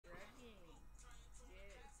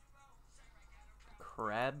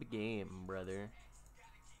crab game, brother.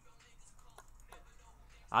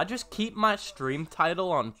 I just keep my stream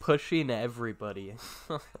title on pushing everybody.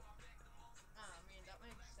 I mean, that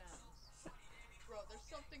makes sense. Bro, there's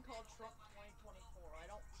something called Trump 2024. I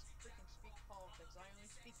don't freaking speak politics. I only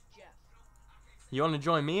speak Jeff. You want to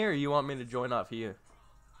join me or you want me to join off you?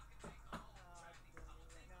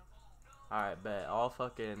 Right Alright, bet. I'll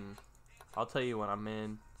tell you when I'm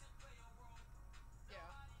in. yeah,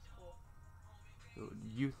 it's cool.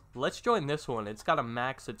 Let's join this one. It's got a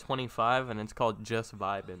max of 25 and it's called Just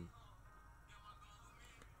Vibin'.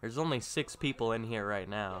 There's only 6 people in here right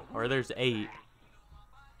now. Or there's 8.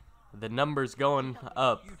 The number's going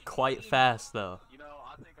up quite fast though. You know,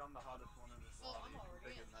 I think I'm the hottest one in this Well, lobby. I'm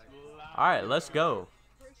already in. Alright, let's go.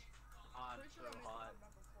 I'm so hot.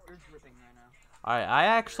 You're dripping right now. Alright, I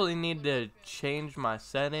actually need to change my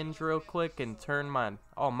settings real quick and turn my...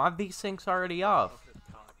 Oh, my V-Sync's already off.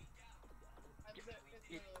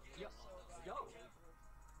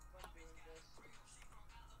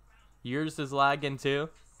 Yours is lagging too?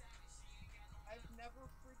 I've never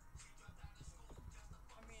I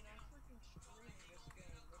mean, I'm freaking streaming this game,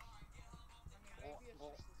 which, I mean, maybe it's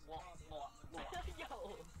just this lobby.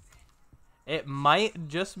 Yo. It might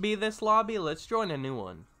just be this lobby. Let's join a new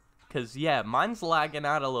one. Cause yeah, mine's lagging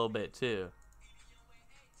out a little bit too.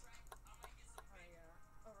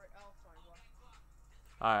 Alright, I'll find one.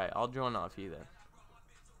 Alright, I'll join off you then.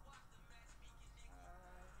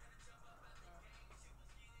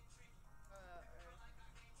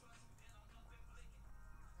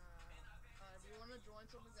 If you want to join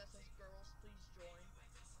something that says girls, please join.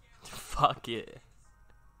 Fuck it.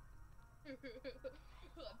 Let's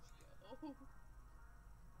go.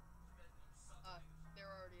 They're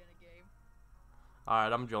already in a game.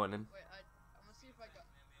 Alright, I'm joining. Wait, I'm gonna see if I got.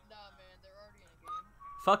 Nah, man, they're already in a game.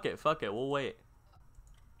 Fuck it, we'll wait.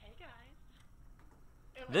 Hey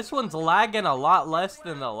guys. This one's lagging a lot less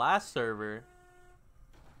than the last server.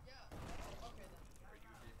 Yeah. Okay then.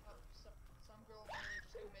 Some girl really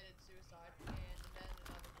just committed suicide, and then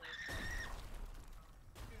another girl.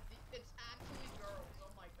 Dude, it's actually girls.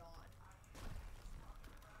 Oh my god.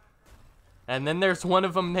 And then there's one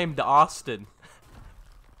of them named Austin.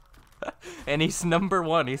 And he's number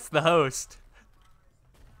 1, he's the host.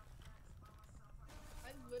 I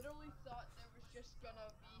literally thought there was just gonna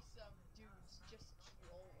be some dudes just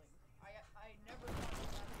trolling. I never thought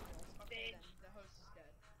it would actually be girls. Okay then, the host is dead.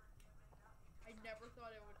 I never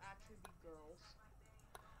thought it would actually be girls.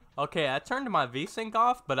 Okay, I turned my V-Sync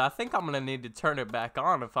off, but I think I'm gonna need to turn it back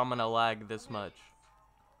on if I'm gonna lag this much.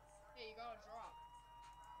 Hey, you got a drop.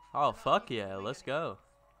 Oh, fuck yeah, let's go.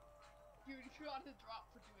 You got a drop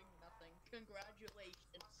for doing nothing.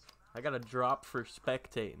 Congratulations. I got a drop for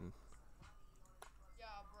spectating. Yeah,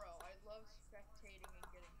 bro, I love spectating and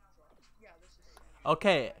getting drops. Yeah, this is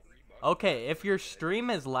Okay, if your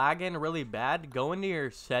stream is lagging really bad, go into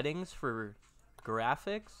your settings for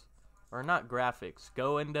graphics. Or not graphics,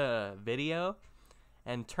 go into video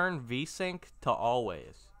and turn V-Sync to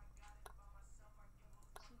always.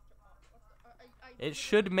 It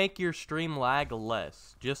should make your stream lag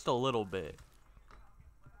less, just a little bit.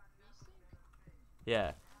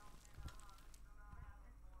 Yeah.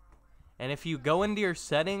 And if you go into your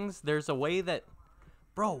settings, there's a way that...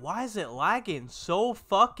 Bro, why is it lagging so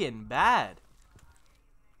fucking bad?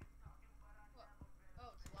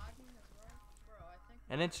 Oh, it's lagging as well? Bro, I think...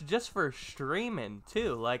 And it's just for streaming,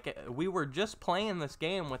 too. Like, we were just playing this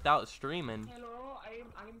game without streaming. Hello, I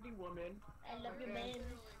am the woman. I love you, man.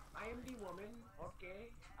 I am the woman.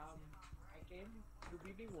 Okay. I came to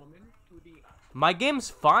be the woman to the. My game's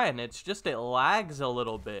fine, it's just it lags a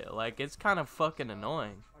little bit. Like, it's kind of fucking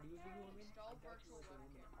annoying. Are you the woman? Install virtual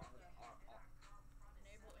webcam.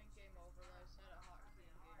 Enable in-game overlay. Set a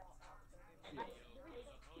hotkey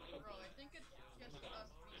in-game. Bro, I think it's just us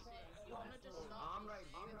VCing. You wanna just stop I'm right.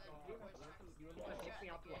 VCing and then You wanna take me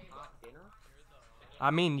out to a hot dinner? I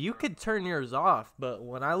mean, you could turn yours off, but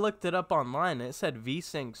when I looked it up online, it said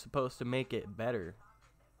V-Sync's supposed to make it better.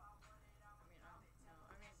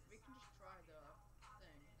 I mean, we can just try the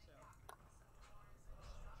thing, so.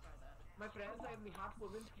 Let's try that. My friends, I am the hot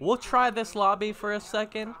woman. We'll try this lobby for a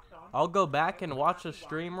second. I'll go back and watch the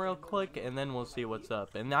stream real quick, and then we'll see what's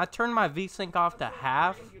up. And I turned my V-Sync off to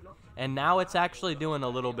half, and now it's actually doing a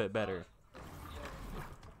little bit better.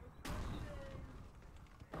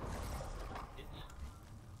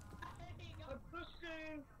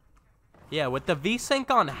 Yeah, with the V-Sync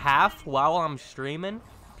on half while I'm streaming,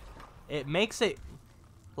 it makes it,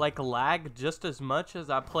 like, lag just as much as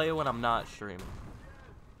I play when I'm not streaming.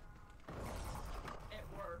 It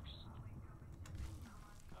works.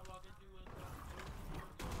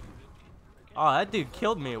 Oh, that dude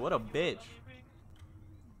killed me. What a bitch.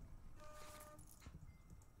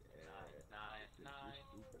 Nice.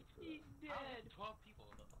 He's dead. 12 people.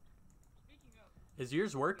 Speaking of, Is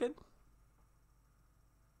yours working?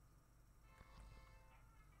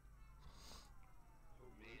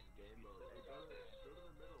 Game mode. Hey, go to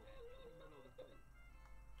the middle. Go to the middle of the thing. We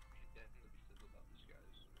should definitely be civil about this,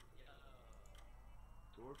 guys.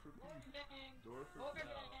 Door for peace. gang. Door for Over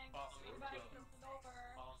peace. gang. Follow me Everybody for jump over.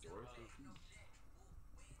 Door for peace.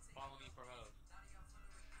 Follow me for hoes.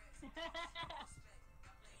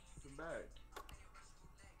 Come back.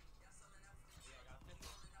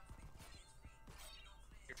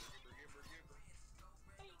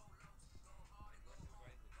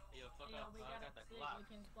 Yo, fuck Yo, up, we I got a got that stick. Glock. We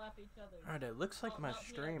can slap each other. Alright, it looks like Oh, my no, yeah,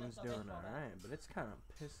 stream's that's okay, doing hold on. alright, but it's kind of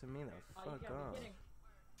pissing me the Oh, you fuck gotta off. be kidding.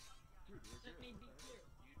 Dude, we're Let good. me be clear.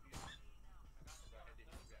 I got the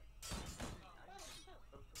guy. I didn't react.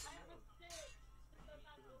 I have a stick. This does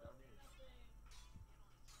not do nothing.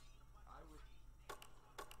 I was.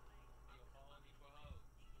 Yo, follow me for hoes.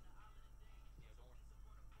 Yo, don't worry.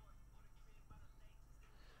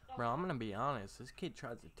 Bro, I'm gonna be honest. This kid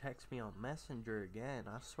tried to text me on Messenger again.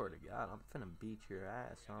 I swear to God, I'm finna beat your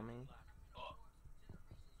ass, homie. Oh.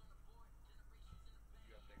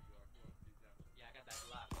 You got that Glock. What? Please don't. Yeah, I got that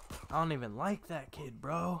Glock. I don't even like that kid,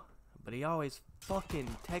 bro. But he always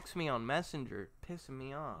fucking texts me on Messenger, pissing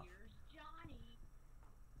me off. Here's Johnny.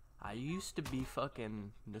 I used to be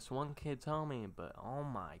fucking this one kid's homie, but oh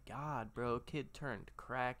my God, bro, kid turned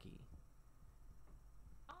cracky.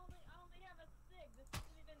 I only have a stick. This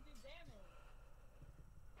doesn't even do damage.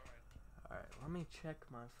 Alright, let me check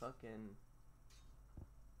my fucking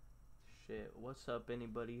shit. What's up,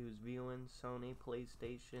 anybody who's viewing? Sony,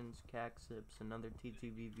 PlayStations, Caxips, another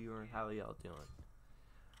TTV viewer. How y'all doing?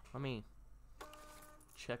 Let me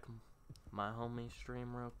check my homie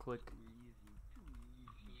stream real quick. Too easy.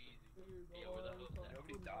 Hey, yo, where the hoes at?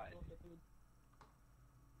 Nobody died.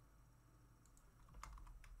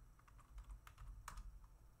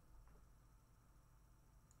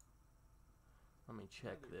 Let me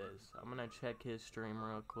check this. I'm gonna check his stream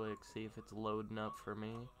real quick, see if it's loading up for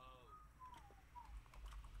me.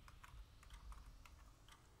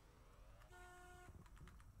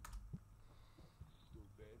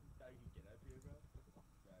 Stupid. How you get up here, bro?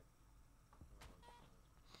 Back.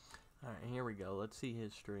 Alright, here we go. Let's see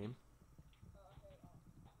his stream.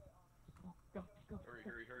 Go, go, Hurry.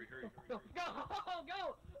 go, go, go, go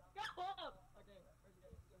up. Okay, where's he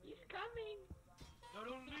going? He's coming. No,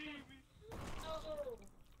 don't leave me. No, no,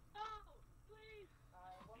 please.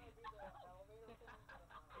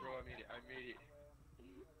 Bro, I made it.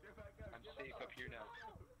 I'm safe up here now.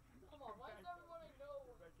 Come on, why does everyone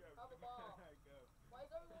know have a bomb? Why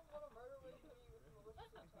does everyone want to murder me with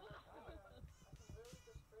malicious intent? I can really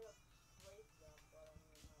just straight up rape them, but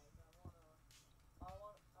I mean, like, I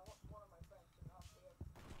want one of my friends to not be able to.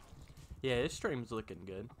 Yeah, his stream's looking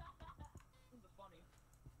good. This is funny.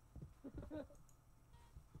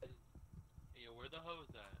 Hey, yo, where the hoes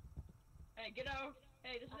at? Hey, get out.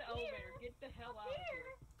 Hey, this is the elevator. Get the hell out of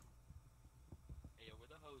here. Hey, yo, where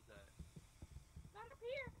the hoes at? Not up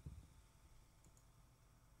here.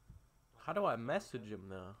 How do I message him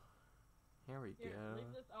though? Here we Here, go.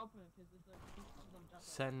 leave this open because it's like them jump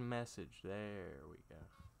Send message. There we go.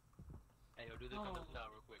 Hey, yo, do this on the Oh. style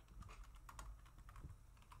real quick.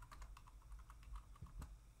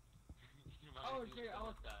 Oh, Do shit, this I on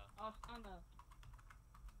was- the style. I was trying to.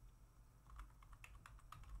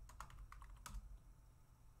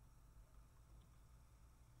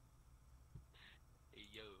 Hey,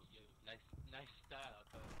 yo, nice style,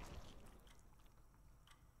 cuz.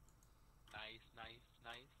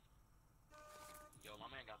 Nice. Yo, my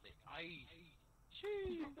man got the ice.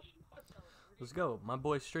 Sheesh. Let's go. My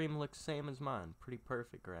boy's stream looks same as mine. Pretty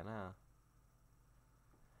perfect right now.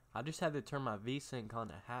 I just had to turn my VSync on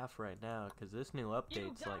to half right now because this new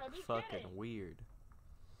update's gotta like be fucking kidding. weird.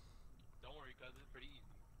 Don't worry, cuz it's pretty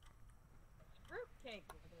easy. Fruitcake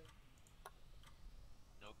weather.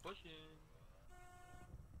 No pushing.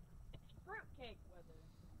 It's fruitcake weather.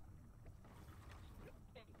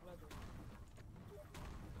 Fruitcake weather.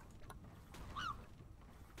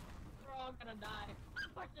 We're all gonna die.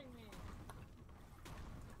 Pushing me.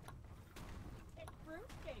 It's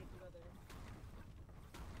fruitcake weather.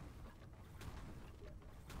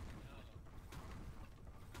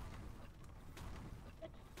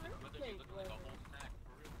 It's Whether you fruitcake look like a weather. whole snack,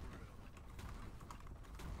 for real.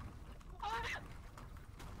 Ah!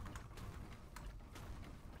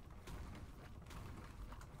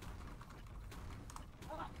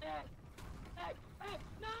 Ah, X,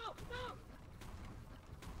 no!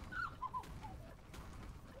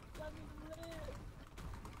 Let me live!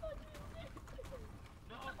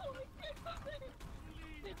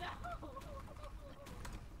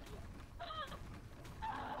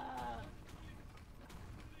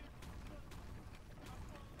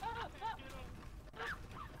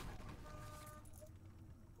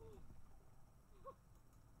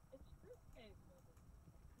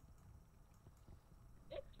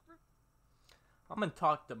 gonna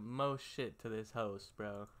talk the most shit to this host,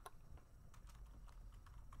 bro.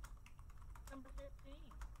 Number 15.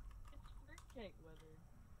 It's fruitcake weather.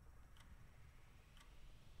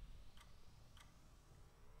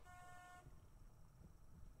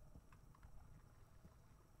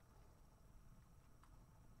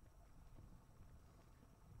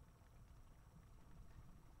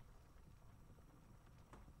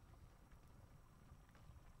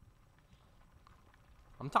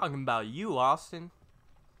 I'm talking about you, Austin.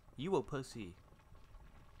 You a pussy.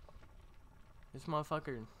 This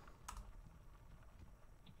motherfucker.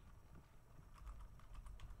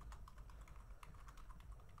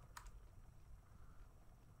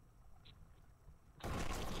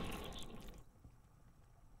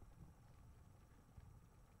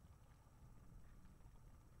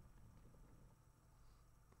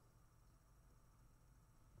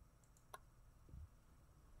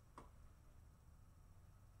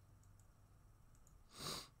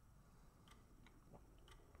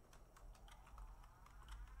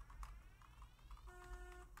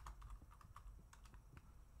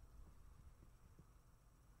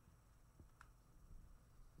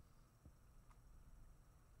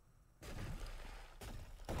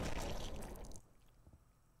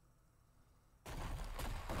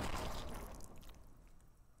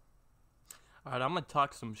 Alright, I'm gonna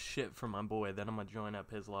talk some shit for my boy, then I'm gonna join up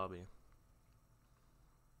his lobby.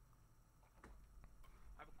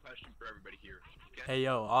 I have a question for everybody here. Okay? Hey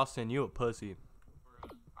yo, Austin, you a pussy.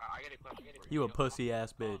 I got a question for You a pussy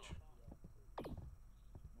ass bitch.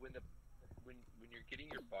 When you're getting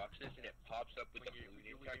your boxes and it pops up with the blue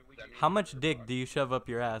name tag, does that mean How much dick do you shove up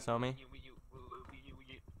your ass, homie?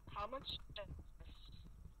 How much?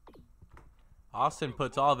 Austin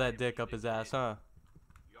puts all that dick up his ass, huh?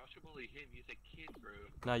 You all should bully him. He's a kid, bro.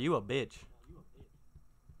 Now you a bitch.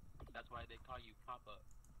 That's why they call you Papa.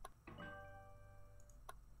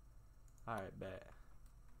 Alright, bet.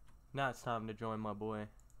 Now it's time to join my boy.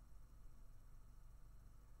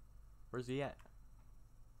 Where's he at?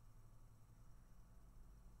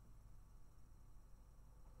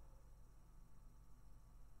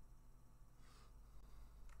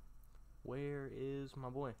 Where is my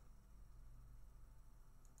boy?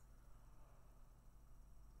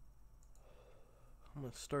 I'm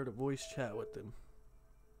gonna start a voice chat with him.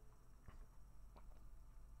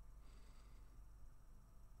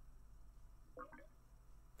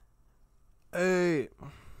 Hey,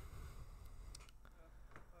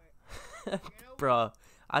 bro,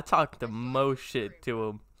 I talk the most shit to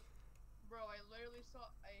him. Bro, I literally saw.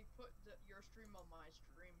 I put your stream on my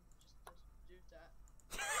stream just to do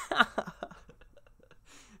that.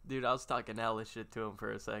 Dude, I was talking hella shit to him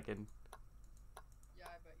for a second. Yeah,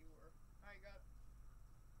 I bet you were. I got.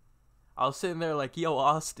 I was sitting there like, yo,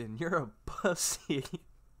 Austin, you're a pussy.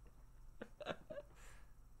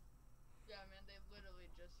 Yeah, man, they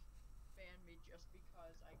literally just banned me just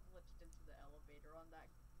because I glitched into the elevator on that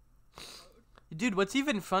mode. Dude, what's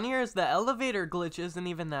even funnier is the elevator glitch isn't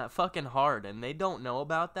even that fucking hard, and they don't know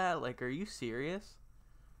about that? Like, are you serious?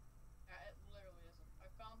 Yeah, it literally isn't. I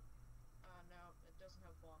found. No, it doesn't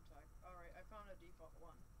have bomb tag. Alright, I found a default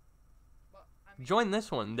one. But, I mean. Join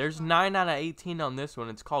this one. There's 9 out of 18 on this one.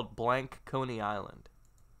 It's called Blank Coney Island.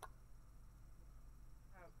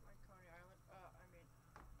 My Coney Island.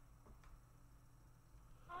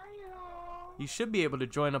 You should be able to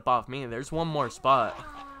join up off me. There's one more spot.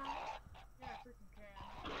 Yeah, I freaking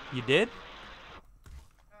can. You did?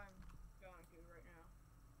 I'm going to right now.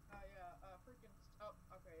 Yeah, freaking. Oh,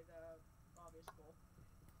 okay, the obvious goal.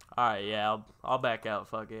 Alright, yeah, I'll back out.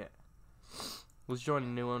 Fuck it. Let's join a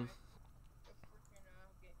new one. The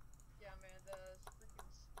freaking, yeah, man, the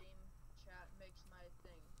freaking Steam chat makes my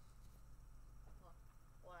thing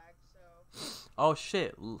lag, so. Oh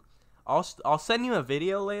shit. I'll send you a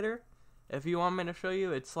video later if you want me to show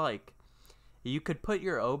you. It's like you could put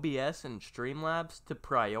your OBS and Streamlabs to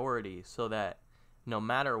priority so that no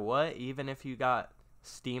matter what, even if you got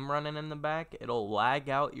Steam running in the back, it'll lag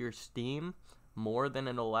out your Steam more than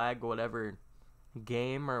it'll lag whatever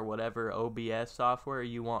game or whatever OBS software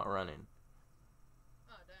you want running.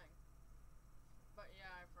 Oh, dang. But yeah,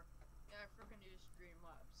 I freaking use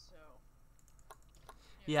Streamlabs, so.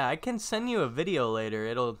 Yeah, I can send you a video later.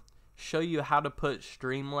 It'll show you how to put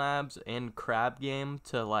Streamlabs and Crab Game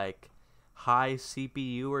to like high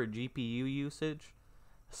CPU or GPU usage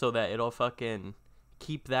so that it'll fucking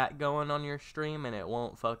keep that going on your stream and it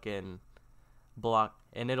won't fucking block,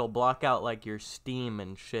 and it'll block out like your Steam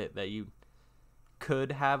and shit that you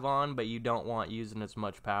could have on but you don't want using as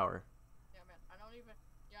much power. Yeah,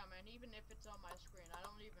 man, even if it's on my screen, I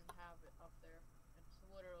don't even have it up there. It's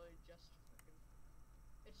literally just freaking.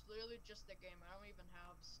 It's literally just the game. I don't even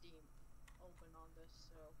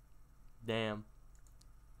so Damn.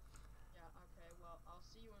 yeah. Okay, well, I'll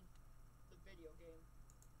see you in the video game.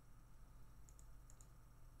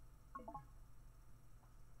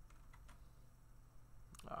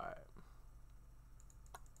 Alright.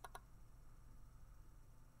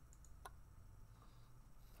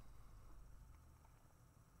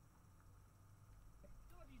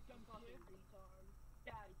 Fucking retard.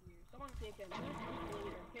 Get out of here. Someone kick him.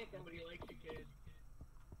 Kick him. Nobody likes you, kid.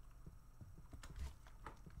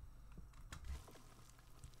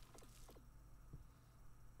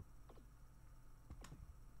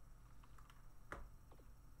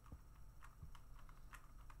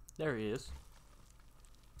 There he is.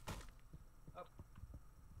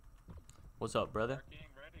 What's up, brother? Start getting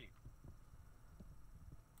ready.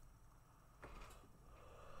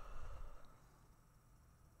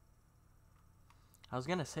 I was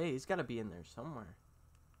gonna say, he's gotta be in there somewhere.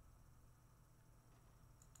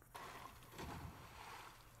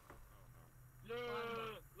 Yeah,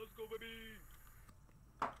 let's go, baby.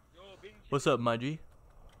 Yo, Bing. What's up, my G?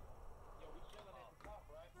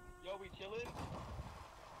 Yo, we chilling.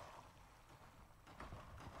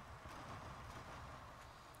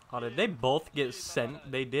 Oh, did they both get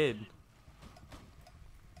sent? They did.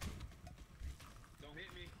 Don't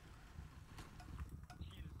hit me.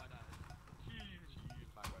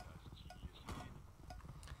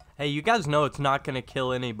 Hey, you guys know it's not gonna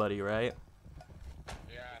kill anybody, right?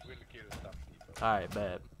 Yeah, we're the kid of stuff. Alright,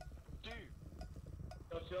 bet. Dude.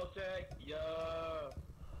 Yo, chill check. Yo.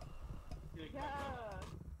 Yeah.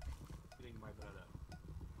 Killing my brother.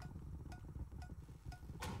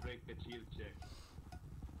 Don't break the chill check.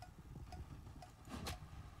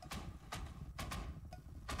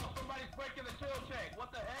 Oh, somebody's breaking the chill check.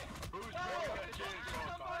 What the heck? Who's No! breaking that chain?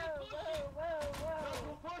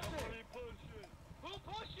 Who pushing? Who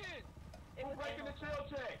pushing? It Who was breaking the chill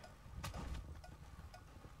check?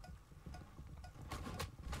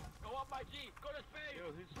 Go up, my G. Go to space. Yo,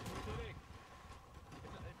 who's doing?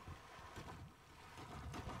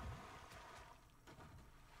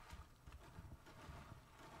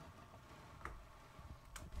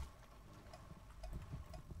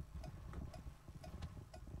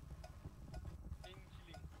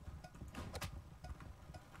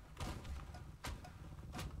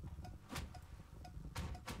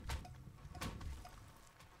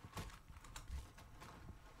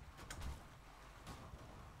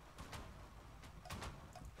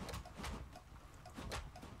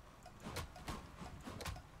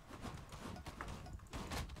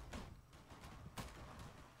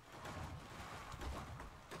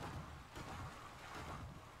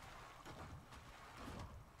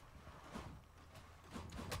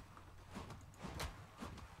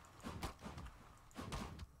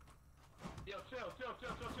 Yo, chill. Chill,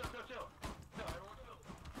 everyone chill.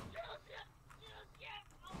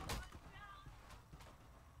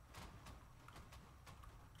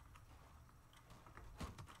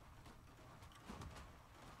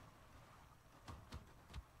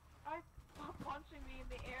 Stop punching me in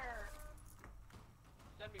the air.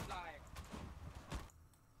 Send me flying.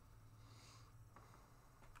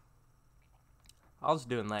 I was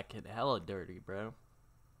doing that kid hella dirty, bro.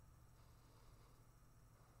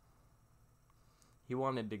 He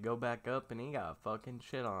wanted to go back up and he got fucking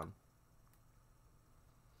shit on.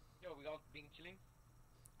 Yo, we all being chilling.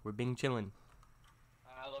 We're being chillin'.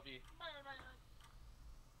 I love you.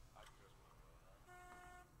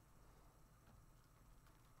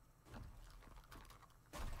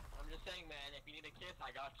 I'm just saying, man, if you need a kiss,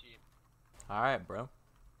 I got you. Alright, bro.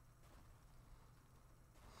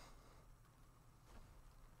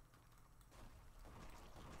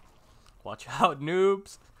 Watch out,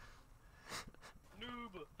 noobs.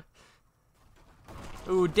 Noob.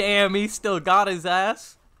 Ooh, damn, he still got his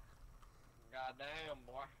ass. Goddamn,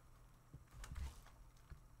 boy.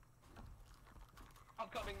 I'm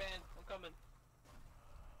coming, man. I'm coming.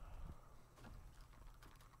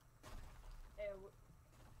 Hey,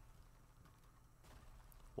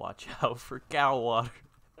 Watch out for cow water.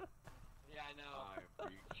 Yeah, I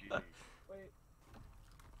know. wait.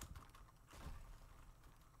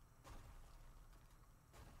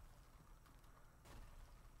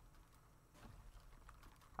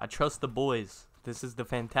 I trust the boys. This is the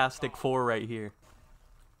Fantastic Four right here.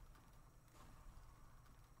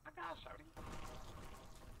 I got shouting.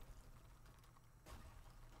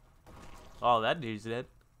 Oh, that dude's dead.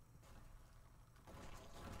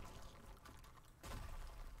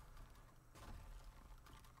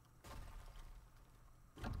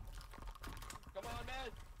 Come on, man.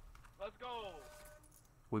 Let's go.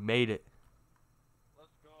 We made it. Let's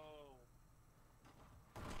go.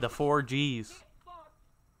 The 4 Gs. Fuck.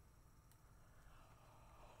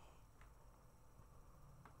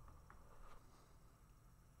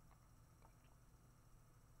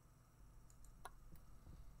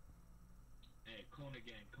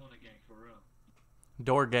 Kona gang, for real.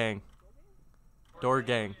 Door gang. Door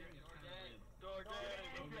gang.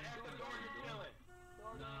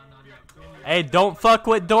 Hey, don't fuck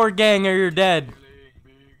with door gang or you're dead.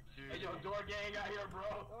 Hey, yo, door gang out here, bro.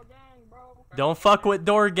 Door gang, bro. Don't fuck with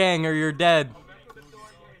door gang or you're dead.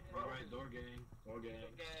 Alright, door gang. Door gang.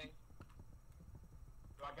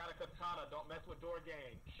 Yo, I got a katana. Don't mess with door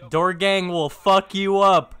gang. Door gang will fuck you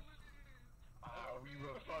up. Oh, we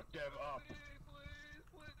will fuck them up.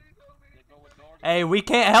 Hey, we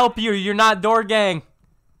can't help you. You're not door gang.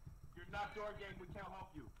 You're not door gang. We can't help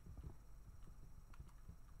you.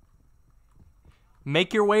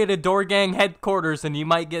 Make your way to door gang headquarters and you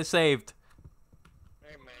might get saved.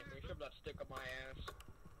 Hey man, you should not stick up my ass.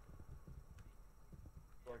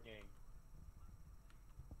 Door gang.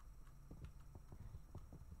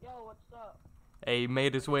 Yo, what's up? Hey, he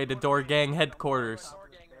made his way to door gang headquarters.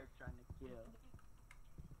 They're trying to kill.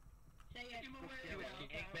 You a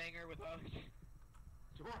gangbanger with us?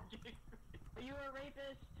 Door gang. Are you a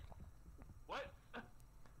rapist? What?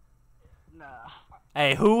 Nah.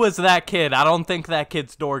 Hey, who was that kid? I don't think that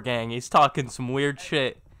kid's door gang. He's talking some weird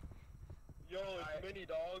shit. Yo, it's Mini,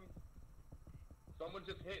 dog. Someone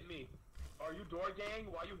just hit me. Are you door gang?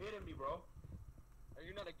 Why you hitting me, bro? Are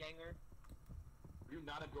you not a ganger? Are you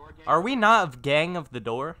not a door gang? Are we not of gang of the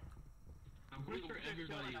door? I'm pretty sure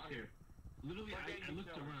everybody is here. Literally, I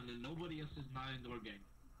looked around and nobody else is not in door gang.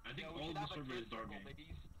 I think all the server is door gang.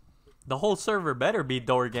 The whole server better be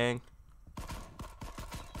door gang.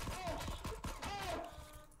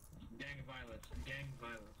 Gang violence. Gang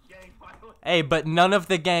violence. Gang violence. Hey, but none of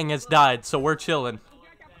the gang has died, so we're chilling.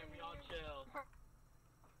 We all chill.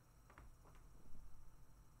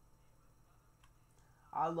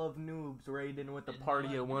 I love noobs raiding with the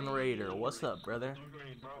party of one raider. What's up, brother?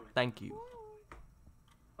 Thank you.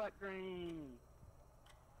 Fuck green.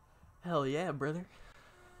 Hell yeah, brother.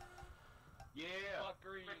 Yeah. Fuck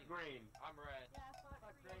green. Frick green. I'm red.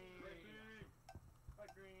 Fuck green.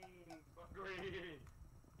 Fuck green. Fuck green.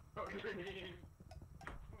 Fuck green.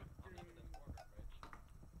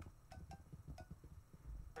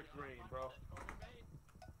 Frick green, bro.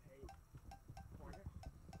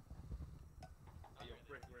 Hey, yo,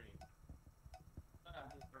 frick green.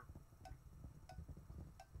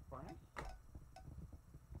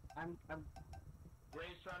 I'm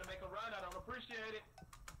Green's trying to make a run. I don't appreciate it.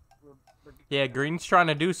 Yeah, Green's trying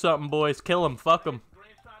to do something, boys. Kill him. Fuck him.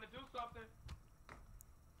 Green's trying to do something.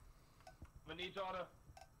 I'm gonna need y'all to.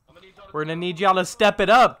 We're gonna need y'all to step it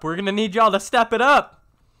up. We're gonna need y'all to step it up.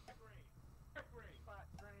 Frick green. fuck green.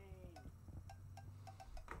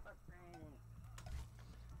 Fuck green.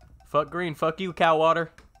 Fuck Green. Fuck you, Cowwater.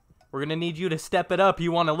 We're gonna need you to step it up.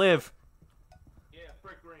 You wanna live. Yeah,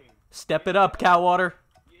 frick green. Step it up, Cowwater.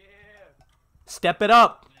 Yeah. Step it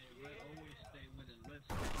up. Hey, red always stay winning. Red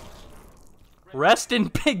stay Rest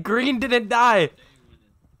in Big Green didn't die. winning.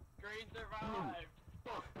 Green survived.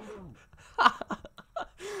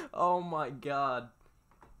 Oh my god.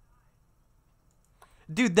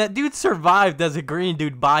 Dude, that dude survived as a green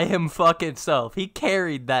dude by him fucking self. He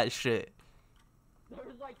carried that shit. There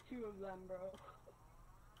was like 2 of them, bro.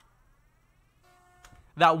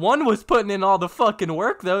 That one was putting in all the fucking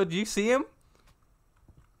work though. Did you see him?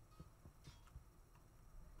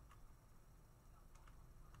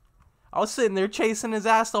 I was sitting there chasing his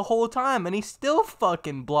ass the whole time and he still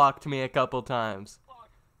fucking blocked me a couple times.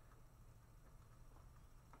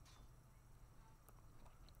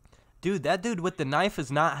 Dude, that dude with the knife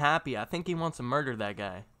is not happy. I think he wants to murder that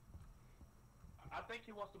guy. I think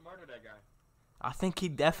he wants to murder that guy. I think he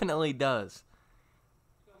definitely does.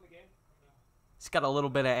 He's got a little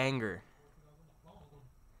bit of anger.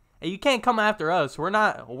 Hey, you can't come after us. We're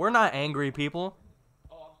not angry people.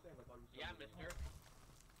 Yeah, mister.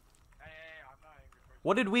 Hey, I'm not angry.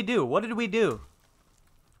 What did we do? What did we do?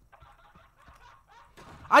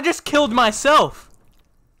 I just killed myself.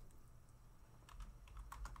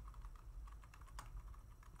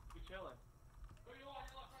 We chilling.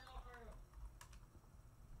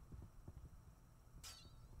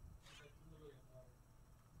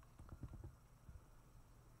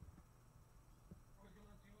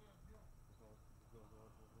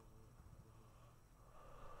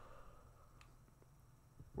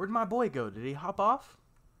 Where'd my boy go? Did he hop off?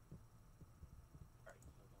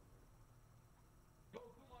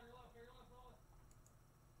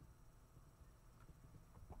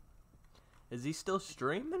 Is he still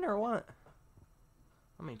streaming or what?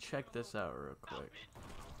 Let me check this out real quick.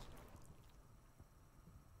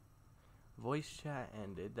 Voice chat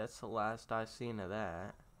ended. That's the last I seen of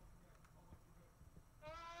that.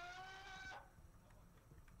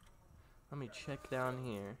 Let me check down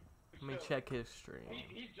here. Let me check his stream.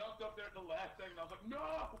 He jumped up there at the last second. I was like,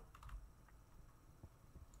 no!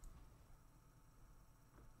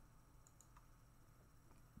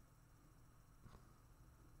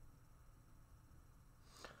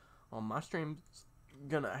 Oh, my stream's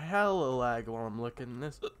gonna hella lag while I'm looking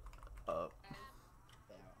this up.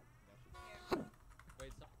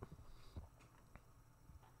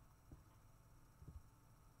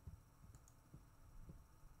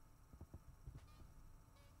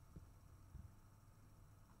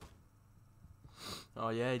 Oh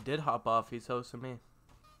yeah, he did hop off. He's hosting me.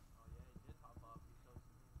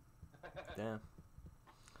 Damn.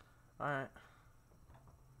 Alright.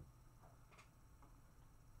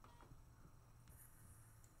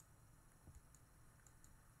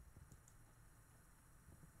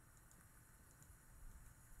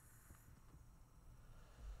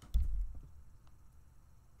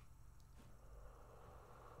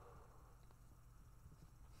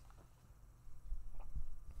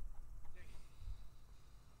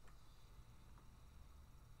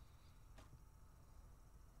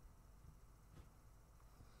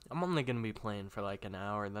 I'm only gonna be playing for like an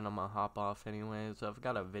hour, then I'm gonna hop off anyways. I've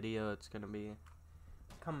got a video that's gonna be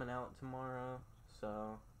coming out tomorrow,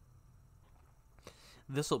 so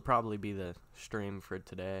this will probably be the stream for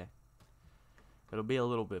today. It'll be a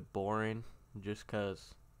little bit boring, just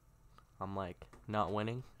cause I'm like not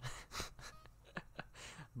winning.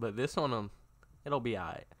 But this one, it'll be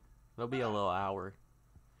alright. It'll be a little hour.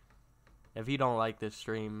 If you don't like this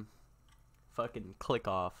stream, fucking click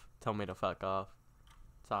off. Tell me to fuck off.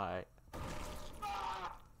 It's alright.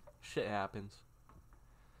 Shit happens.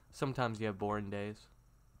 Sometimes you have boring days.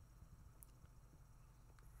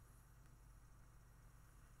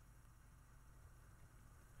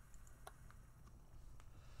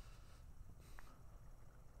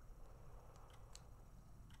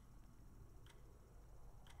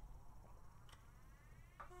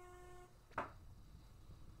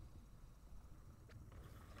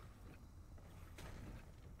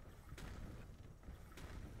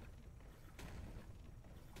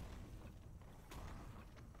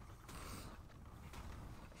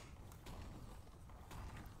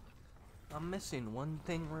 I'm missing one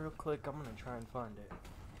thing real quick. I'm gonna try and find it.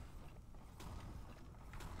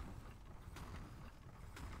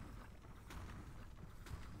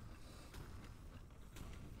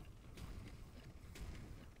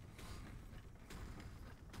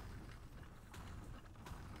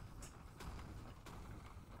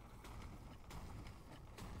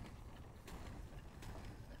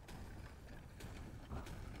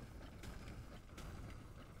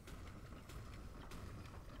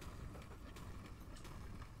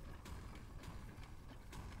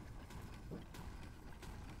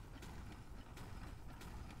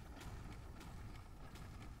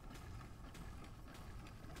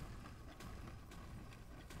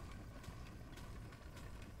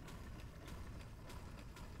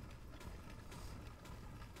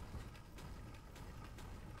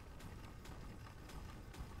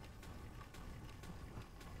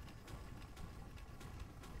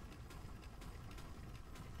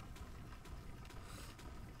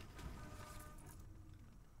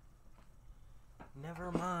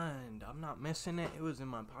 Never mind. I'm not missing it. It was in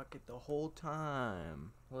my pocket the whole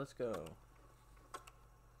time. Let's go.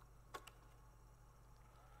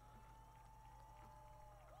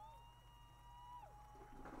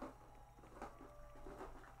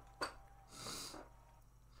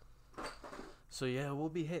 So yeah, we'll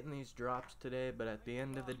be hitting these drops today, but at the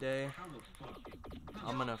end of the day,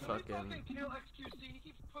 I'm gonna fucking...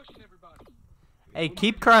 Hey,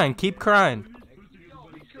 keep crying, keep crying.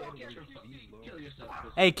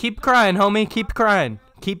 Hey, keep crying, homie, keep crying.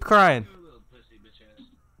 Keep crying.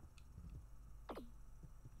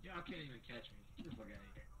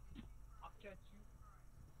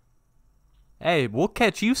 Hey, we'll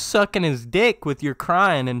catch you sucking his dick with your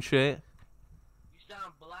crying and shit. You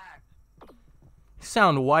sound black. You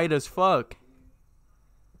sound white as fuck.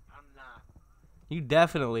 I'm not. You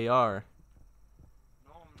definitely are.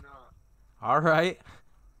 No, I'm not. Alright.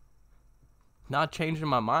 Not changing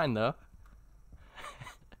my mind, though.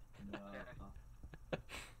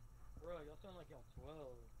 Bro, y'all sound like y'all 12.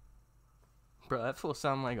 Bro, that fool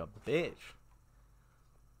sound like a bitch.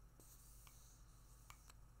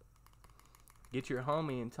 Get your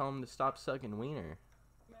homie and tell him to stop sucking wiener.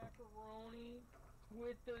 Macaroni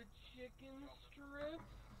with the chicken strips.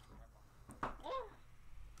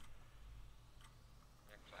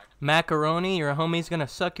 Macaroni, your homie's gonna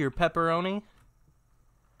suck your pepperoni?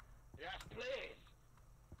 Yes, please.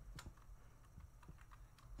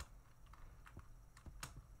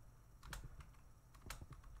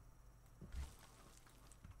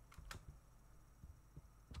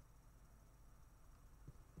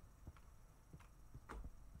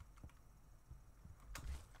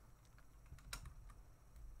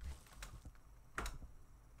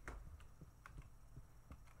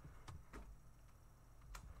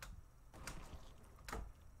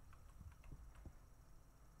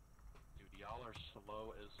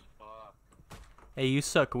 slow as fuck. Hey, you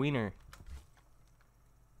suck wiener.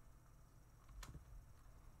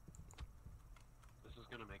 This is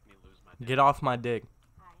gonna make me lose my dick. Get off my dick.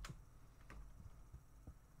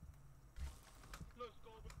 Let's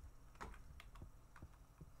go.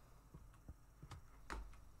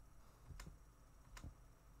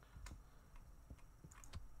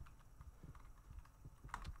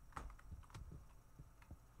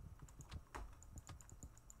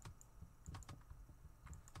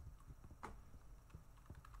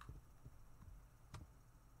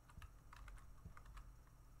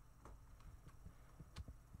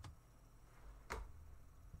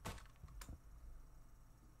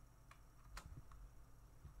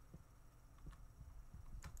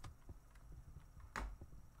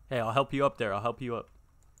 Hey, I'll help you up there. I'll help you up.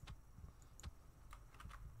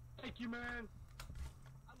 Thank you, man.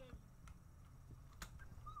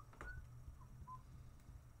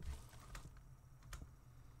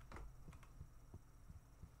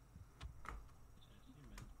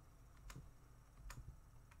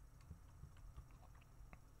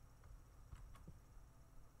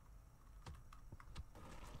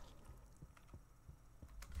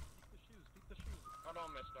 Hold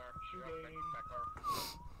on, mister. You're up back car.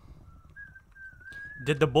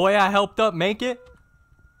 Did the boy I helped up make it?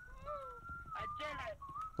 I did it.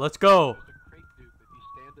 Let's go. There's a crate, dude. If you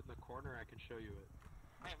stand in the corner, I can show you it.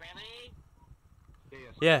 Wait, really?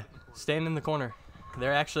 Yeah, stand in the corner.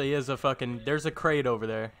 There actually is a fucking... There's a crate over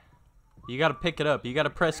there. You gotta pick it up. You gotta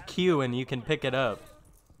press Q and you can pick it up.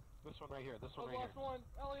 This one right here. This one right here. One.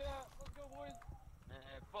 Hell yeah. Let's go, boys.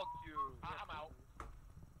 Fuck you. I'm out.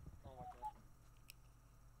 Oh my god.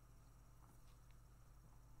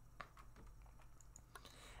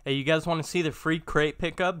 Hey, you guys want to see the free crate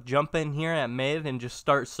pickup? Jump in here at mid and just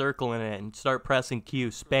start circling it and start pressing Q.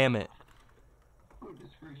 Spam it.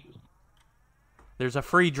 There's a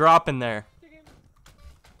free drop in there.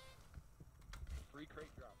 Free crate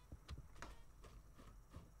drop.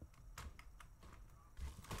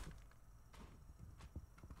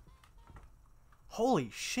 Holy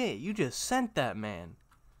shit, you just sent that, man.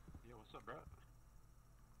 Yo, what's up, bro?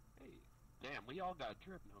 Hey, damn, we all got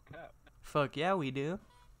drip, no cap. Fuck yeah, we do.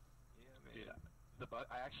 Yeah, the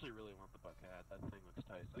I actually really want the bucket hat. That thing looks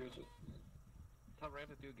tight. Some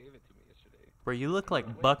random dude gave it to me yesterday. Bro, you look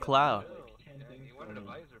like Buck Lau. Yeah, he wanted a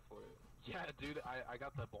visor for it. Yeah, dude, I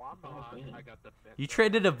got the blonde on. I got the. You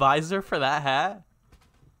traded a visor for that hat?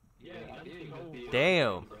 Yeah, he did.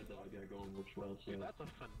 Damn. Dude, that's a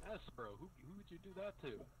finesse, bro. Who would you do that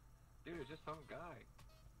to? Dude, it's just some guy.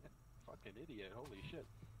 Fucking idiot. Holy shit.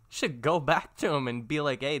 Should go back to him and be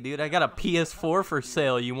like, hey, dude, I got a PS4 for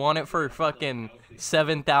sale. You want it for fucking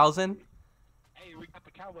 7,000? Hey, we got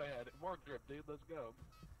the cowboy hat. More drip, dude. Let's go.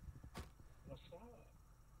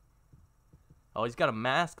 Oh, he's got a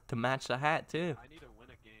mask to match the hat, too. I need to win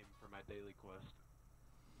a game for my daily quest.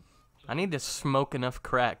 I need to smoke enough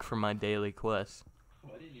crack for my daily quest.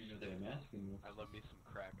 I love me some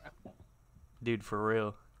crack. Dude, for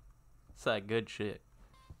real. It's that good shit.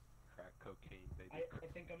 Crack cocaine, baby. I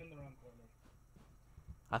think I'm in the wrong corner.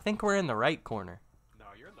 I think we're in the right corner. No,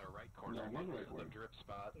 you're in the right corner. No, I'm in the You're right in the corner. drip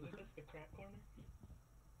spot. Is this the crack corner?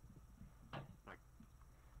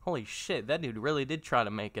 Holy shit, that dude really did try to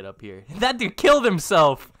make it up here. That dude killed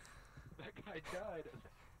himself! That guy died.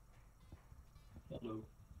 Hello.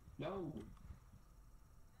 No.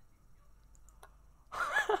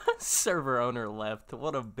 Server owner left.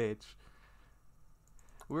 What a bitch.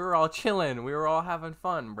 We were all chilling. We were all having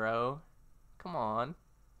fun, bro. Come on.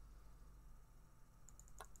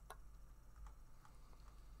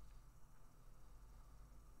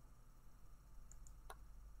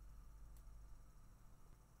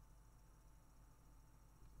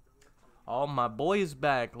 All my boys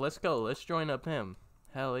back. Let's go. Let's join up him.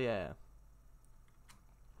 Hell yeah.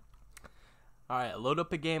 Alright, load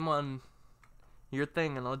up a game on your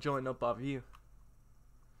thing and I'll join up off you.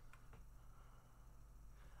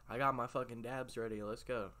 I got my fucking dabs ready. Let's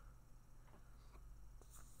go.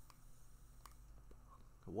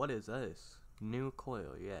 What is this? New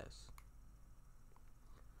coil, yes.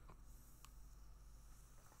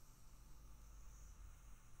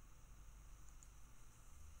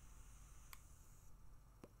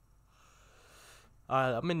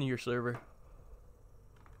 Alright, I'm into your server.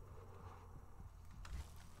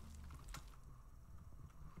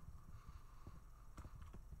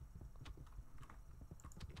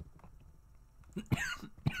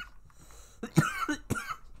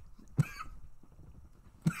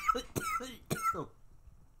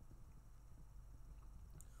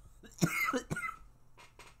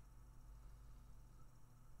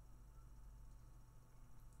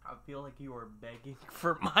 feel like you are begging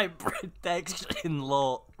for my protection,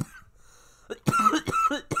 lol.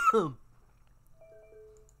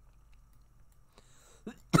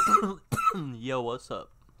 Yo, what's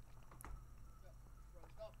up?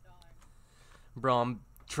 Bro, I'm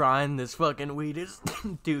trying this fucking weed. Is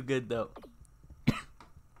too good, though.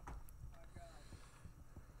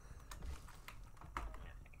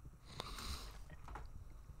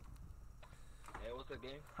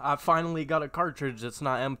 Game? I finally got a cartridge that's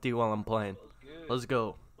not empty while I'm playing. Let's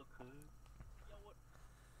go.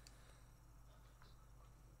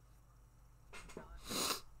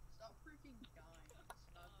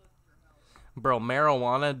 Bro,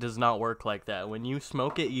 marijuana does not work like that. When you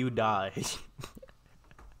smoke it, you die. Hey,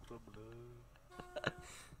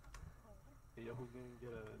 yo, who's gonna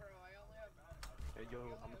get a... Hey, yo,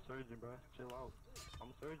 I'm a surgeon, bro. Chill out. I'm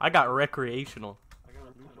a surgeon. I got recreational. I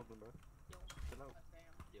gotta do something, bro. Chill out.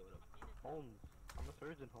 Holmes. I'm a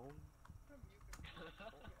surgeon, Holmes. I'm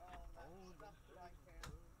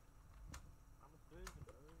a surgeon,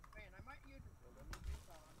 bro. Man, I might use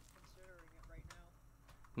Utah. I'm considering it right now.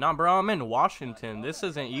 Nah, bro, I'm in Washington. This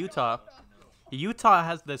isn't Utah. Utah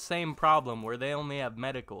has the same problem where they only have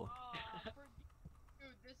medical.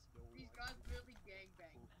 Dude, these guys really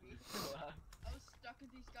gangbanged me. I was stuck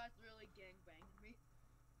and these guys really gangbanged me.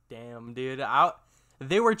 Damn, dude.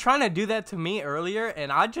 They were trying to do that to me earlier,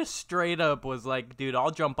 and I just straight up was like, dude, I'll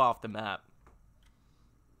jump off the map.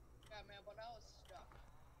 Yeah, man, but I was stuck.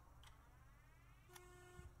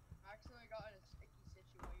 I actually got in a sticky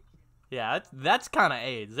situation. Yeah, that's kind of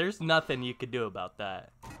AIDS. There's nothing you could do about that.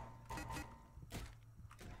 Yeah, man,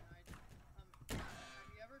 have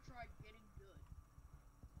you ever tried getting good?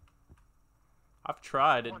 I've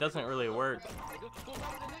tried. It doesn't really work.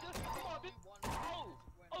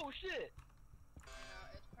 Oh, shit!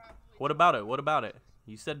 What about it? What about it?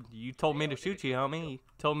 You said you told me to shoot you, homie. You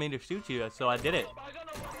told me to shoot you, so I did it.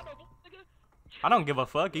 I don't give a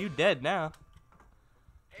fuck. You dead now.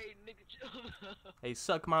 Hey, nigga, chill. Hey,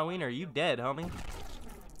 suck my wiener. You dead, homie.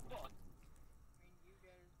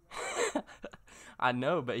 I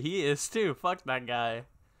know, but he is too. Fuck that guy.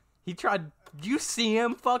 He tried. You see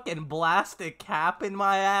him fucking blast a cap in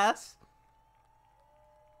my ass?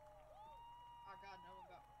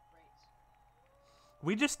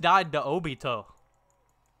 We just died to Obito.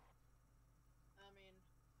 I mean,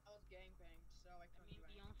 I was gangbanged, so I couldn't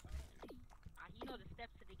do anything. He know the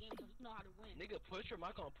steps to the game, so he know how to win. Nigga, push your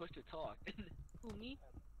mic on, push to talk. Who, me?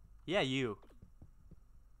 Yeah, you.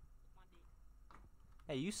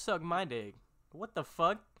 Hey, you suck my dick. What the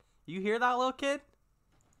fuck? You hear that, little kid?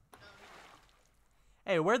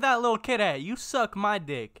 Hey, where that little kid at? You suck my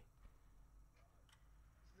dick.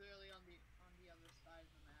 It's literally on the other side of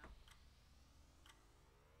the map.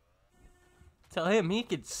 Tell him he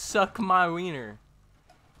could suck my wiener.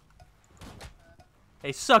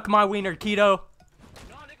 Hey, suck my wiener, Keto.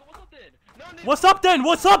 Nah, nigga, what's up then? Nah, nigga. What's up then?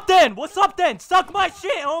 What's up then? What's up then? Suck my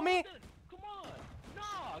shit, homie. Come on.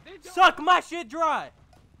 Nah, they don't. Suck my shit dry.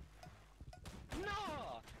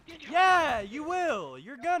 Nah. Yeah, you will.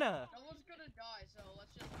 You're gonna. No one's gonna die, so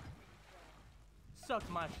let's just Suck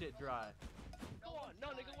my shit dry. Come on.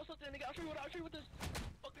 Nah, nigga, what's up then, nigga? I'll show you what this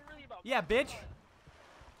fucking really about. Yeah, bitch.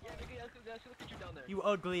 Yeah, nigga, let's look at you down there. You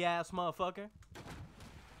ugly ass motherfucker.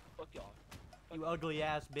 Fuck y'all. You ugly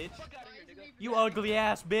ass bitch. Fuck out of here, nigga. You ugly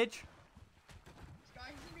ass bitch. This guy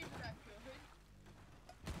isn't even that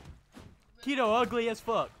good. Keto ugly as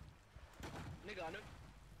fuck. Nigga, I know.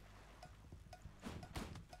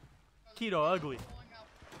 Keto ugly.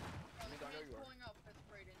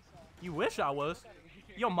 You wish I was.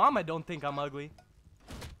 Yo, mama don't think I'm ugly.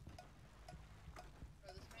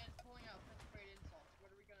 Bro, this man's pulling out fifth grade insults. What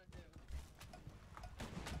are we gonna do?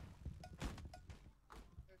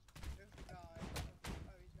 There's the guy.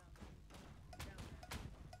 Oh, he's down there.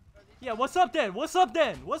 Bro, Yeah, what's up then? What's up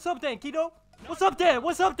then? What's up then, Keto? What's up then?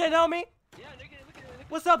 What's up then, homie? Yeah, nigga, look at it.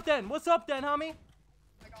 What's up then? What's up then, homie?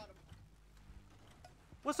 I got him.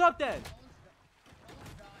 What's up then? No one's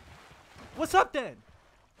dying. What's up then?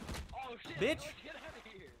 Oh shit, Bitch. Get out of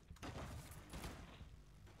here.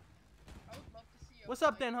 I would love to see a What's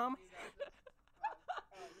up fight then, homie? with these guys.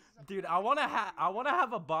 This is a Dude, I wanna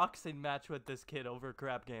have a boxing match with this kid over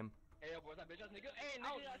crap game. Hey, yo, what's up, bitch? Nigga, hey, nigga,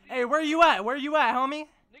 I see Hey, where you at? Where you at, homie?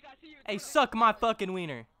 Nigga, I see you. Hey, suck my fucking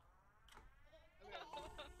wiener.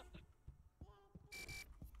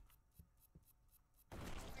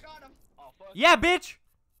 I got him. Oh, fuck. Yeah, bitch.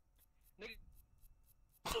 Nigga.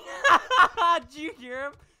 Did you hear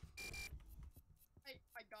him?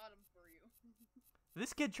 I got him for you.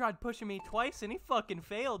 This kid tried pushing me twice and he fucking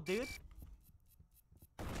failed, dude.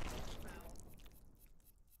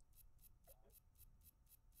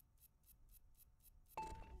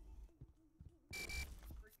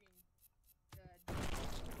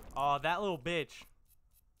 Oh, that little bitch.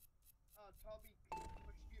 Toby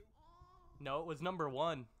pushed you. No, it was number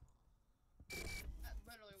 1. That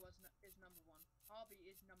literally is number 1. Toby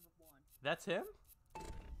is number 1. That's him? Yeah.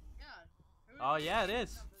 Who Oh, do you yeah, it think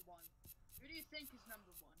is. Number 1? Who do you think is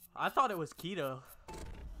number 1? I thought it was Keto.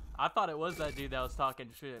 I thought it was that dude that was talking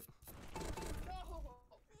shit. No!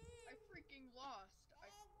 I freaking lost. I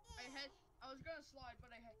was gonna slide,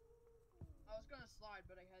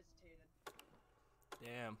 but I hesitated.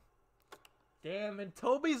 Damn. Damn, and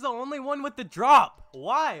Toby's the only one with the drop.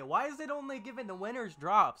 Why? Why is it only giving the winners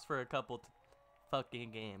drops for a couple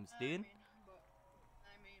fucking games, dude?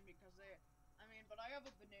 But I have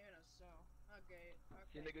a banana, so okay.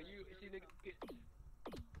 See, nigga,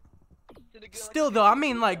 Still though, I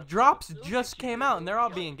mean, like, drops just came out and they're all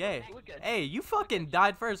being gay. Hey, you fucking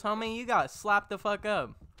died first, homie. You got slapped the fuck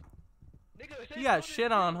up. You got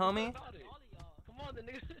shit on, homie. Come on, the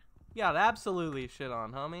nigga. You got absolutely shit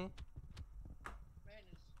on, homie. Man,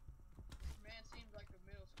 this man seems like a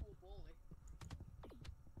middle school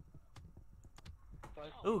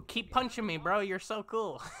bully. Ooh, keep punching me, bro. You're so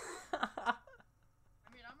cool. I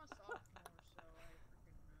mean, I'm a sophomore, so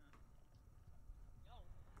I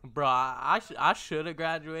freaking Bro, I should have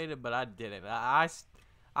graduated, but I didn't. I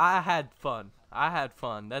had fun. I had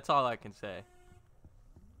fun. That's all I can say.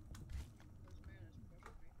 this man is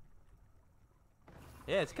pushing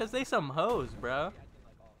me. Yeah, it's because they some hoes, bro.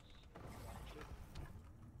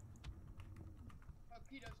 Oh,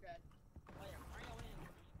 Keto's dead.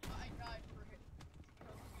 I died for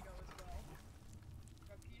Keto as well.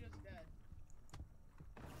 Oh, Keto's dead.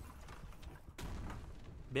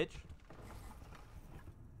 Bitch.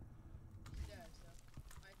 He's dead, so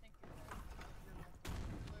I think you're dead. You're not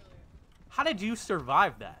clearly. How did you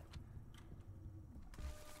survive that?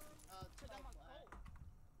 It's called lag.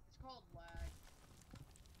 It's called lag.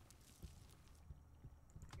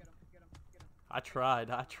 Get him, get him, get him. I tried.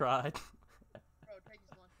 Bro, take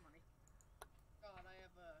his lunch money. God, I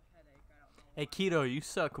have a headache. I don't know. Hey, Keto, you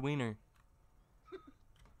suck wiener.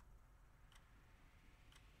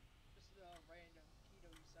 Just random Keto,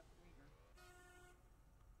 you suck wiener.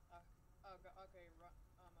 Okay,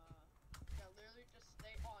 yeah, literally just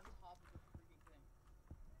stay on top of the freaking thing.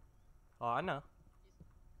 Oh, I know.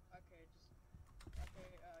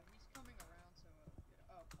 He's coming around, so,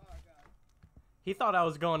 oh god. He thought I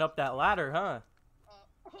was going up that ladder, huh?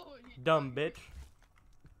 Dumb bitch.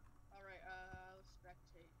 Alright, let's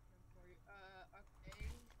spectate him for you.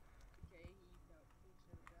 Okay, so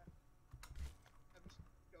that. Just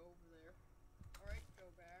go over there. Alright, go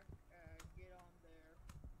back, get on there.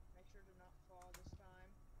 Make sure to not fall this time.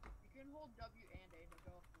 You can hold W and A to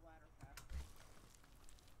go up the ladder faster.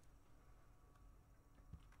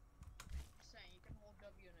 Just saying, you can hold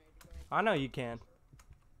W and A to go up. I know you can.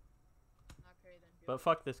 Okay, then good. But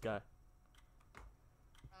fuck this guy.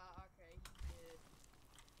 Okay, he did.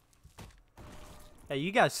 Hey,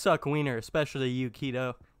 you guys suck wiener, especially you,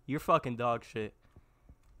 Keto. You're fucking dog shit.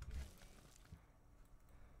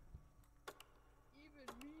 Even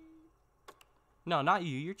me. No, not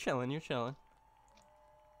you. You're chilling. I know I'm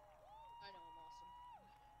awesome.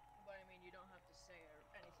 But I mean, you don't have to say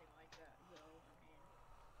anything like that, though.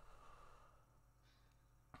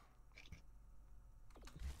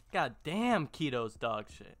 God damn, Keto's dog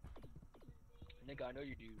shit. Nigga, I know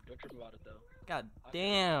you do. Don't trip about it, though. God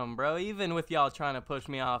damn, bro. Even with y'all trying to push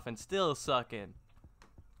me off and still sucking.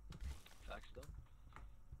 Facts, though.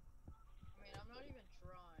 I mean, I'm not even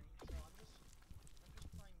trying, so I'm just playing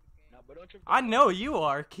the game. Nah, but don't trip. I know you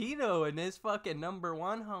are. Keto and his fucking number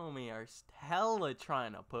 1 homie are hella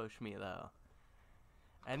trying to push me, though.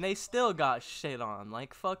 And they still got shit on.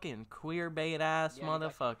 Like fucking queer bait ass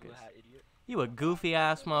motherfuckers. You a goofy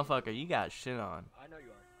ass motherfucker. You got shit on. I know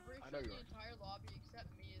you are. Pretty I know sure you the are. entire lobby except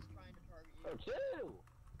me is trying to target you. Oh, chill.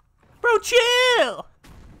 Bro, chill!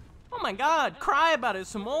 Oh my god, cry about it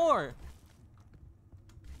some more.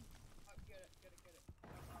 Get it.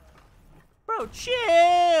 Alright. Bro,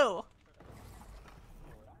 chill!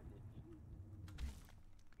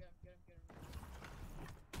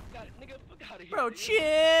 Get him. Got it, nigga. Fuck out of here. Bro, nigga. chill!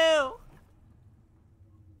 Alright.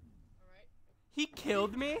 He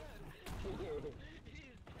killed me? Bro,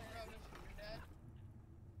 dead.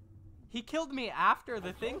 He killed me after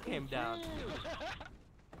the thing came down. Bro,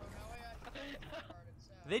 now I actually retarded,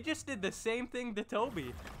 sad. They just did the same thing to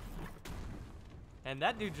Toby. And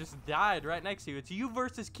that dude just died right next to you. It's you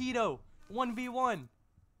versus Keto. 1v1.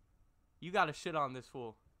 You gotta shit on this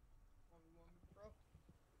fool. 1v1, bro.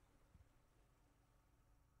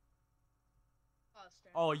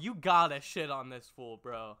 Stand. Oh, you gotta shit on this fool,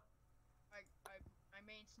 bro. I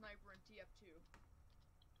main sniper in TF2.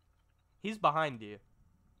 He's behind you.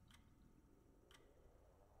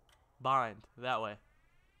 Bind. That way.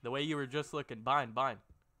 The way you were just looking. Bind. I know.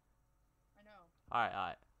 Alright,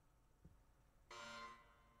 alright.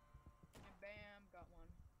 And bam, got one.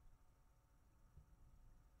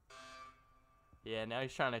 Yeah, now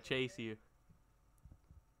he's trying to chase you.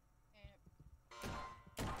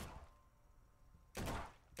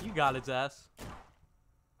 You got his ass. Oh,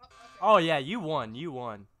 okay. Oh yeah, you won. You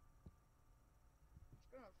won.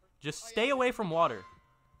 Just stay away from water.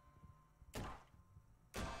 Okay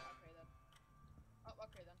then. Oh,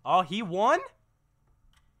 okay then. Oh, he won?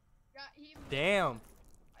 Yeah, he. Damn.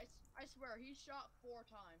 I swear, he shot 4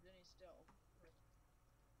 times and he's still.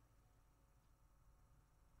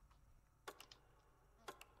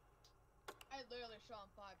 I literally shot him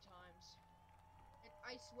 5 times.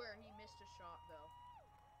 I swear he missed a shot though.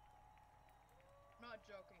 I'm not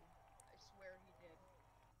joking. I swear he did.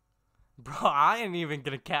 Bro, I ain't even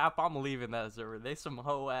gonna cap. I'm leaving that server. They some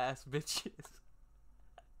hoe ass bitches.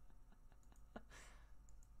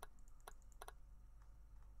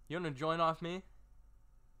 You wanna join off me?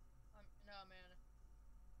 No man.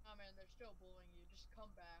 No man, they're still bullying you. Just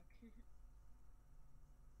come back.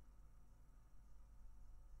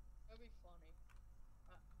 That'd be funny.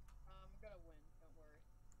 I'm gonna win. Don't worry.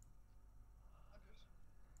 I'm just.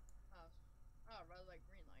 Red light,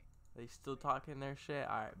 green light. They still talking their shit?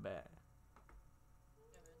 Alright, bet.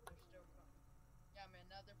 Yeah, man, they're still coming. Yeah, man,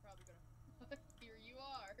 now they're probably gonna. Here you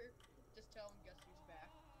are. Just tell them, guess who's back.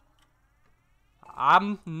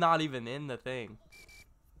 I'm not even in the thing.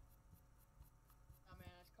 Oh man,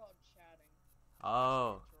 it's called chatting.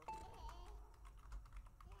 Oh.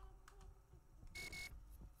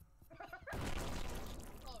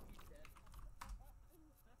 Oh, he's dead.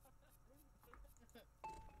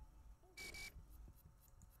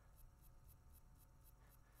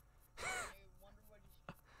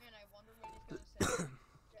 I wonder what he's gonna say.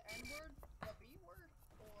 The N-word, the B-word,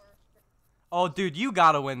 or... Oh, dude, you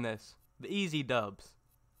gotta win this. The easy dubs.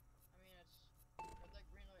 I mean, it's... Red light,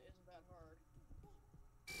 green light isn't that hard.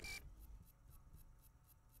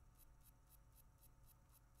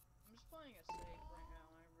 I'm just playing it safe right now,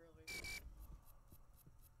 I really... I'm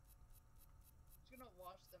just gonna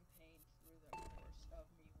watch them pain through the course of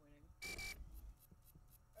me winning.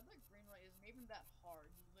 Red light, green light isn't even that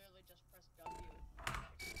hard. You literally just press W.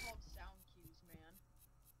 It's called sound cues, man.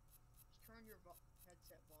 Just turn your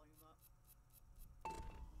headset volume up.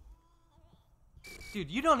 Dude,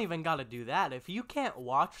 you don't even gotta do that. If you can't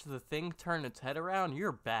watch the thing turn its head around,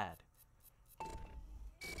 you're bad.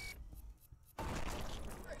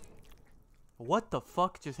 What the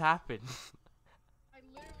fuck just happened? I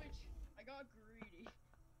got greedy.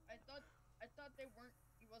 I thought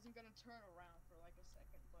he wasn't gonna turn around for like a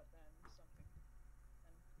second, but then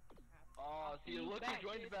something happened. Oh, see, look who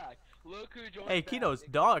joined back. Look who joined Hey, back. Keto's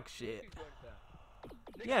dog shit.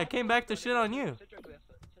 Yeah, it came back to shit on you.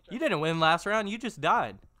 You didn't win last round, you just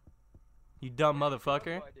died. You dumb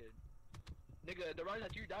motherfucker. Nigga, the round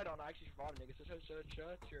that you died on, I actually survived, nigga. So shut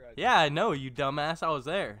your ass. Yeah, I know, you dumbass. I was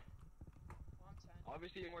there.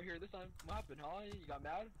 Obviously, you weren't here this time. What happened, huh? You got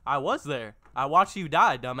mad? I was there. I watched you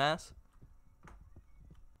die, dumbass.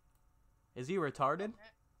 Is he retarded?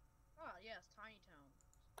 Oh, yes, Tiny Town.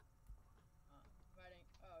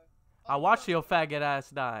 I watched your faggot ass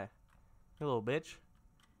die. You little bitch.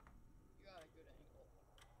 You got a good angle.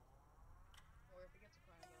 Or if he gets a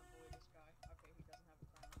crown, I'm gonna bully this guy. Okay, he doesn't have a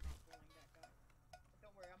crown. I'm not bullying that guy. But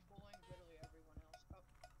don't worry, I'm bullying literally everyone else. Oh,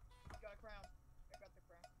 he got a crown. I got the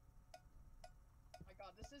crown. Oh my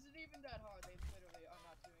god, this isn't even that hard. They literally are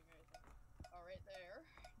not doing anything. Alright, there.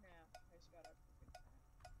 Now, I just gotta freaking...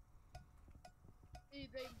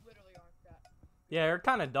 They literally aren't that. Yeah, you're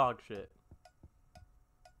kind of dog shit.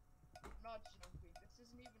 I'm not joking. This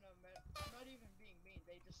isn't even I'm not even being mean.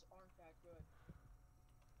 They just aren't that good.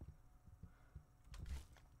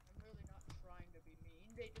 I'm really not trying to be mean.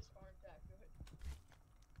 They just aren't that good.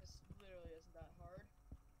 This literally isn't that hard.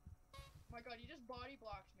 Oh my god, he just body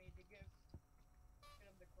blocked me to get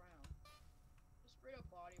him the crown. Just straight up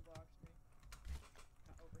body blocked me.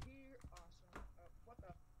 Now over here, awesome. What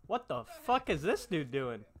the? What the fuck is this dude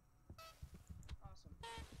doing? Awesome.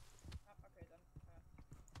 Okay then.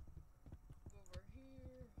 Over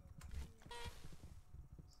here.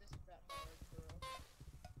 This isn't that hard, bro.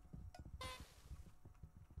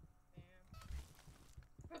 Bam.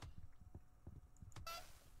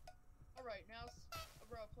 Alright, now,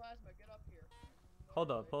 bro, Plasma, get up here.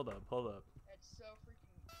 Hold up. It's so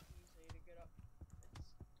freaking easy to get up.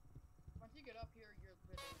 Once you get up here, you're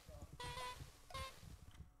literally gone.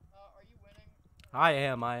 Are you winning? I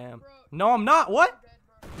am. No, I'm not. What? Dead,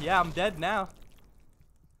 Yeah, I'm dead now.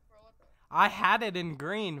 bro, what the? I had it in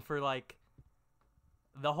green for like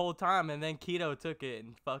the whole time, and then Keto took it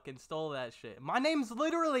and fucking stole that shit. My name's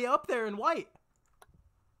literally up there in white.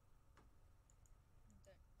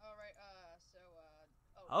 Alright,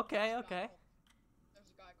 oh, Okay, there's a guy okay. called- There's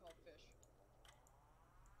a guy called Fish.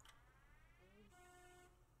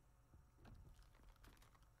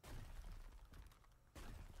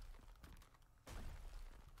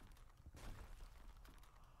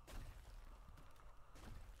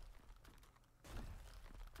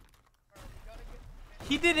 Alright, we gotta get Fish.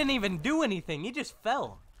 He didn't even do anything. He just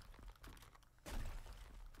fell.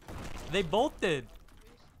 They both did.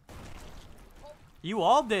 Oh, You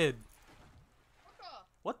all did. what the?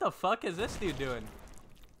 What the fuck is this dude doing?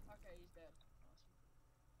 Okay, he's dead. Awesome.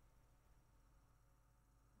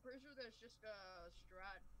 I'm pretty sure there's just a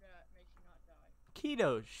strat that makes you not die.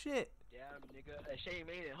 Keto, shit. Damn, nigga. That shit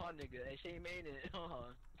made it, huh, nigga? That shit made it,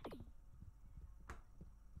 huh?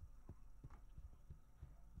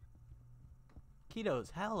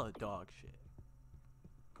 Keto's hella dog shit.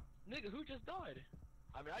 Nigga, who just died?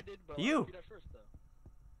 I mean, I did, but You. I did that first, though.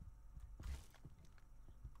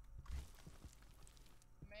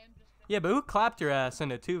 Man just Yeah, but who clapped your ass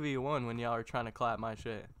in a 2v1 when y'all were trying to clap my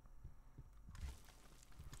shit?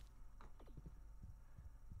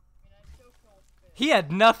 I mean, I still killed Fish. He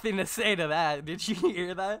had nothing to say to that. Did you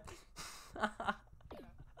hear that? No,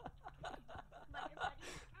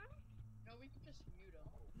 we can just mute him.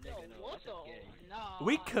 Nigga, no, What that's the? just gay. Nah.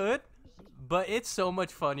 We could, but it's so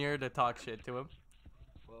much funnier to talk shit to him.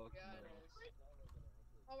 Fuck Yeah, it no. is.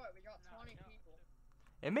 Alright, we got 20 people.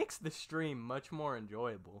 It makes the stream much more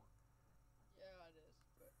enjoyable. Yeah, it is.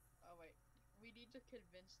 But, oh wait, we need to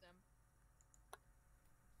convince them.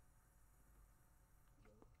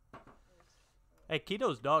 Hey,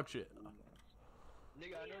 Keto's dog shit.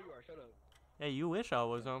 Nigga, I know you are. Shut up. Hey, you wish I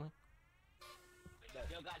was on.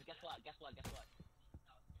 Yo, guys, guess what? Guess what? Guess what?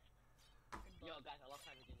 Yo, guys, I lost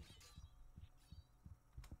my virginity.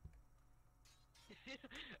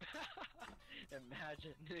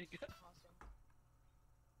 Imagine, nigga. Awesome.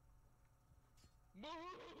 Moo!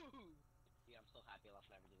 Yeah, I'm so happy I lost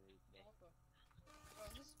my virginity today. What the? Oh,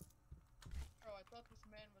 this. Oh, I thought this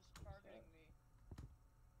man was targeting me.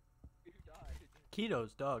 You died.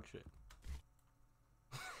 Keto's dog shit.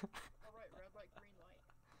 Alright, red light, green light.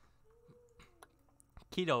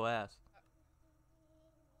 Keto ass.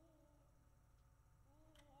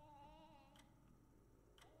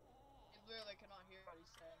 You literally cannot hear what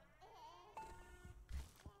he's saying. Oh,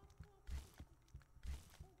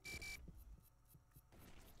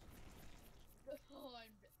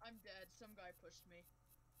 I'm dead. Some guy pushed me.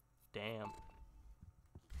 Damn.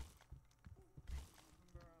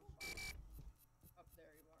 Bro, I'm fine. Up there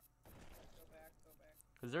you are. Go back, go back.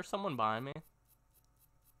 Is there someone behind me?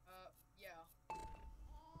 Yeah.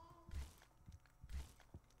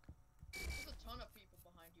 There's a ton of people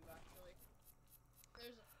behind you, actually.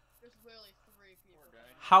 There's literally 3 people.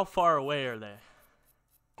 How far away are they?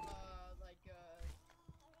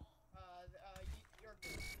 You're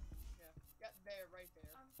good. Yeah, there, right there.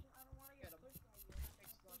 I don't wanna Get get 'em. pushed by you.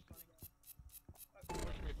 Takes lunch money.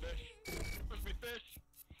 Push me, fish. Push me, fish.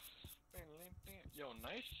 Yo,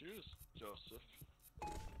 nice shoes, Joseph.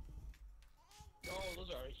 Yo,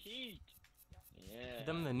 those are heat. Yeah.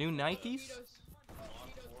 Them the new Nikes? Cheetos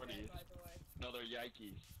dead, 40s. by the way. No, they're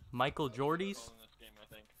Yikes. Michael Jordy's? In this game, I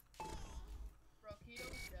think. Bro,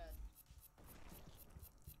 Keto's dead.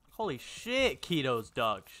 Holy shit, Keto's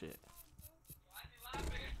dog shit.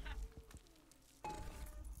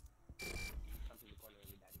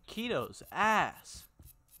 Keto's ass.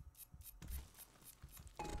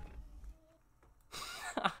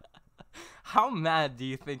 How mad do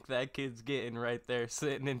you think that kid's getting right there,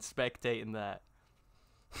 sitting and spectating that?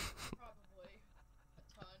 Probably. A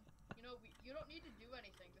ton. You know, you don't need to do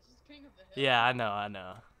anything. This is King of the Hill. Yeah, I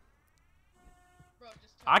know. Bro,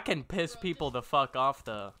 just I can piss bro, people just, the fuck off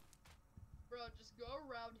though. Bro, just go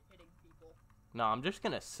around hitting people. No, I'm just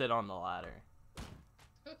gonna sit on the ladder.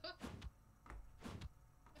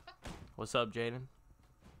 What's up, Jaden?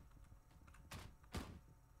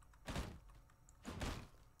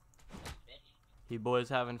 You boys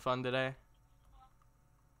having fun today?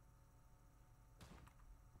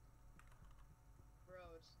 Bro,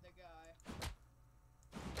 it's the guy.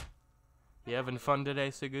 You having fun today,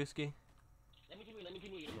 Seguski? Let me do it. Let me do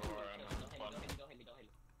it. Sure, I'm having fun. Don't hit me. Don't hit me.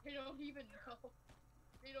 They don't even know.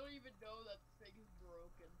 They don't even know that the thing is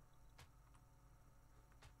broken.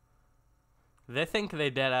 They think they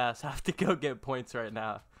dead ass have to go get points right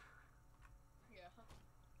now. Yeah.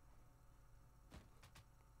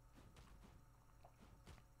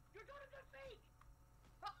 You're gonna get fake!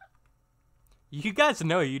 You guys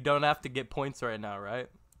know you don't have to get points right now, right?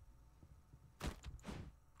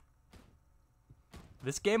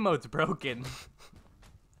 This game mode's broken.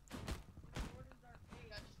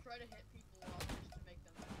 Yeah, just try to hit people off just to make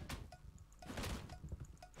them mad.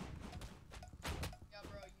 Yeah,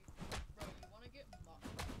 bro, you wanna get muck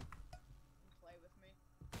and play with me?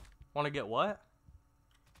 Want to get what?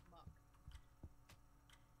 Muck.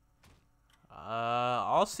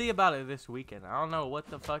 I'll see about it this weekend. I don't know what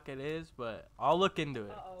the fuck it is, but I'll look into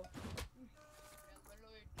it. Uh-oh. Yeah,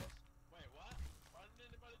 literally just Wait, what? Why didn't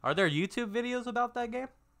anybody? Are there YouTube videos about that game?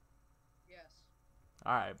 yes.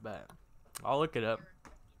 Alright, bet. I'll look it up.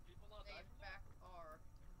 People not They die in from fact are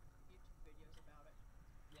YouTube videos about it.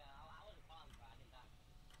 Yeah, I was a bomb, but I didn't die.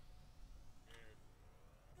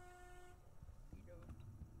 You know.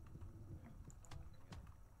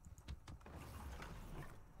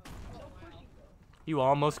 Oh, wow. You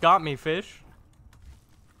almost got me, fish.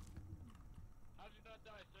 How'd you not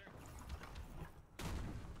die, sir?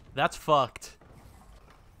 That's fucked.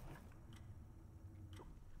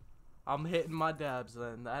 I'm hitting my dabs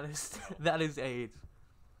then. That is that is AIDS.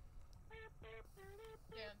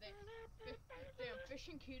 Damn, Fish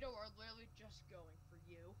and Keto are literally just going for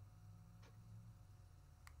you.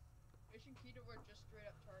 Fish and Keto are just straight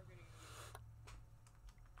up targeting you.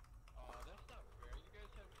 That's not fair. You guys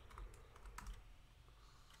have shoes.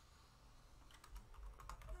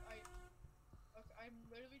 I'm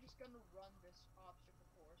literally just gonna run this obstacle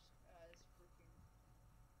course as freaking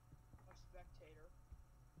a spectator.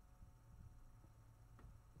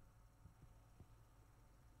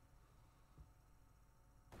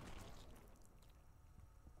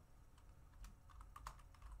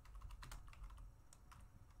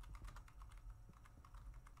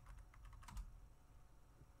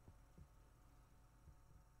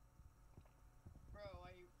 Bro,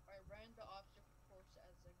 I ran the obstacle course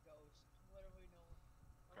as a ghost. Literally no one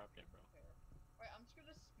Crap game, bro. care. Alright, I'm just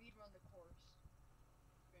gonna speed run the course.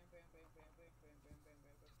 Bam bam bam bam bam bam bam bam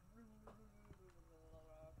bam bam. Okay,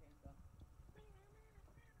 I'm done.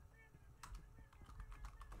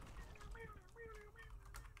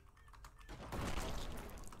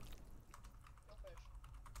 Go fish.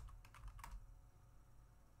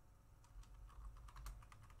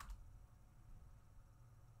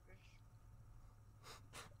 Fish.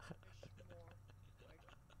 Fish more.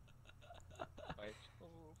 Like, Bites.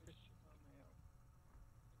 Oh, fishing. oh man.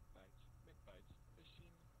 Bites. McBites.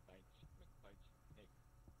 Fishing. Bites. McBites. Hey.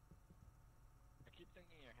 I keep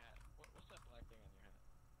thinking your hat. What's that black thing on your hat?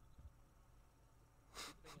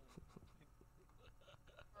 Keep thinking.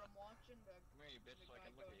 Or I'm watching the. Come here, you bitch, so I guy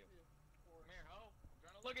can look go at you. through the course. Come here, ho. I'm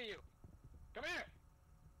trying to look at you. Come here.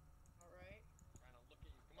 Alright. Trying to look at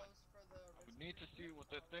you. Come on. Goes for the. I would need to see what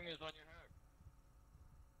that thing is on your hat.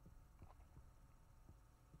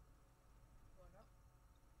 Going up.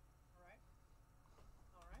 Alright.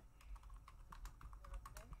 Alright. Going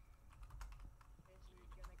up there. Okay, so you're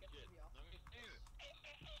gonna get Shit. to the Let me see it.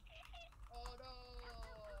 Oh no!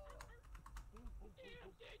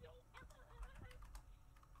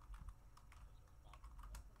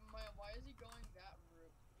 Man, why is he going that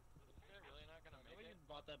route? Is this guy really not gonna make it?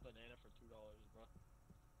 bought that banana for $2, bro.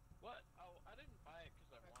 What? Oh, I didn't buy it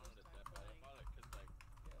because I Right, wanted this it time that bad. I playing. bought it because like.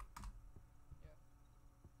 Yeah.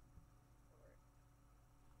 Alright.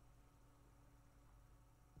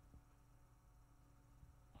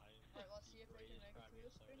 Alright, let's see if they can make it through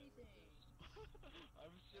the spinny thing.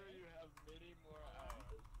 I'm sure you have many more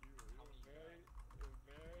hours. You're very.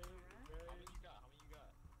 How many you got? How many you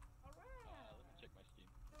got? Alright! Let me check my Steam.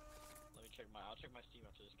 I'll check my Steam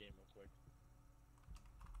after this game real quick.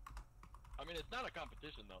 I mean, it's not a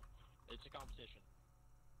competition though. It's a competition.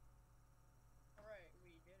 Alright,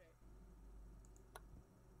 we did it.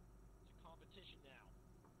 It's a competition now.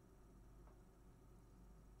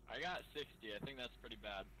 I got 60. I think that's pretty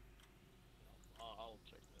bad. I'll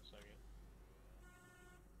check in a second.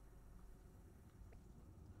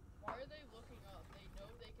 Why are they looking up? They know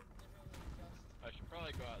they can literally just. I should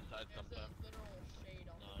probably go outside There's a sometime. literal shade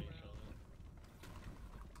on No, the you ground. shouldn't.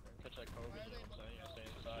 Catch that COVID, Why are you they know what I'm saying? You're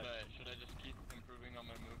staying Should inside. should I just keep improving on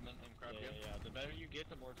my movement and crap Yeah, game? yeah, the better you get,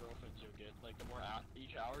 the more girlfriends you'll get. Like, the more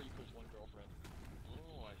each hour you push one girlfriend.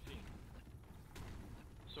 Oh, I see.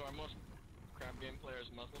 So are most crab game players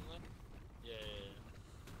Muslim then? Yeah, yeah, yeah.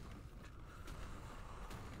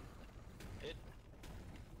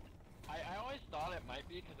 I always thought it might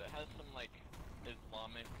be because it has some like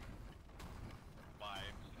Islamic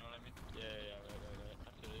vibes. You know what I mean? Yeah, yeah, right.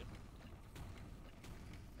 I feel you.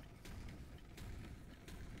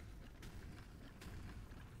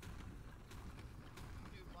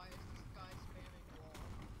 Dude, why is this guy spamming wall?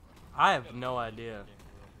 I have no idea.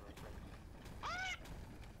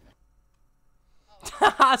 Oh,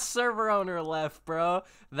 Server owner left, bro.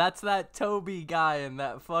 That's that Toby guy and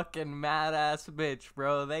that fucking mad ass bitch,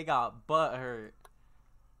 bro. They got butt hurt.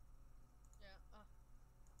 Yeah.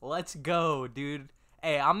 Let's go, dude.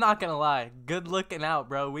 Hey, I'm not gonna lie. Good looking out,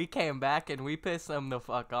 bro. We came back and we pissed them the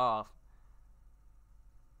fuck off.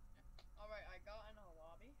 Alright, I got in a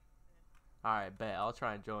lobby. Alright, bet. I'll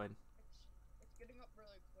try and join. It's getting up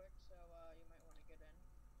really quick, so you might want to get in.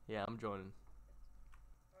 Yeah, I'm joining.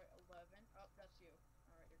 Alright, 11. Oh, that's you.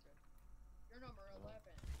 Alright, you're good. You're number 11.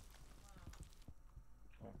 Wow.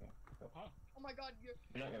 Okay. Cool. Oh my god, you're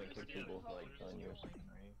You're not gonna you're kick Stephen people Ho, like you're telling you or stealing. something,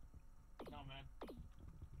 right? No, man.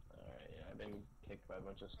 Alright, yeah, I've been kicked by a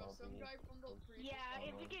bunch of Bro, salty. some guy from the previous Yeah,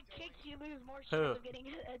 if you level get joined. kicked, you lose more Who? chance of getting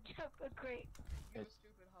a jump a crate. You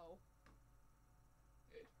stupid hoe.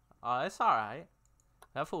 Oh, it's alright.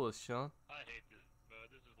 That fool was chilling. I hate this,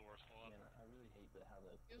 but this is the worst one. Man, I really hate how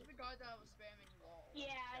the. It was the guy that was spamming wall.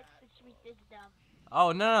 Yeah, it's dumb.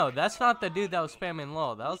 Oh, no, that's not the dude that was spamming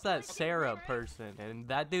LOL. That was that Sarah person. And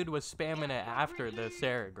that dude was spamming it after the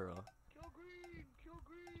Sarah girl. Kill green, kill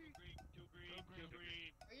green. Kill green, kill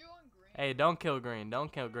green. Are you on green? Hey, don't kill green.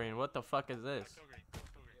 Don't kill green. What the fuck is this? Kill green, kill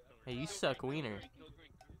green, kill Hey, green. you suck wiener.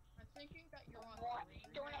 I'm thinking that you're on What? green.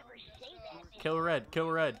 Don't now, ever just say so- that. Kill red. Kill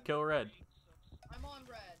red. Kill red. I'm on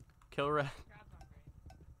red. Kill red.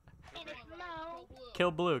 I'm on red. No.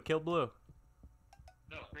 Kill blue. Kill blue. Kill blue.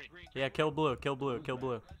 No, green. Yeah, kill blue. Kill blue. Kill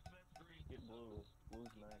blue. Get blue.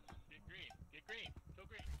 Blue's nice. Get green. Get green. Kill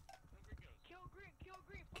green. Kill green goes. Kill green, kill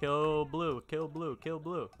green. Kill blue. Kill blue. Kill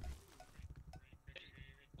blue.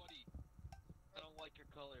 Buddy, I don't like your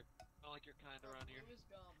color. I don't like your kind around here. Blue is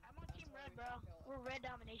gum. I'm on That's team why red, we bro. can kill it. We're red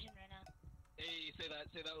domination right now. Hey, say that,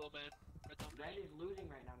 little man. Red Red domination. is losing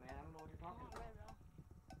right now, man. I don't know what you're I'm talking on about. red, bro.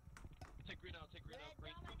 Take green out, take green out.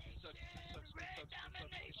 Green sucks, green sucks, green sucks, green sucks, green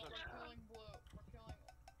sucks, green We're sucks. killing blue. We're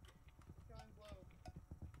killing blue.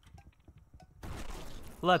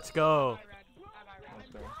 Let's go. I red. Let's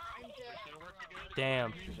go. I'm dead.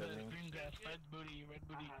 Damn. Green gas, red booty, red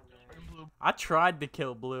booty, red and blue. I tried to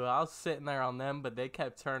kill blue. I was sitting there on them, but they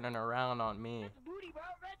kept turning around on me. That's booty, bro.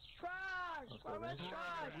 Red's trash. Bro, red's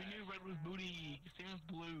trash. We knew red was booty. Sam's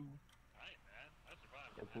blue. Alright, man. I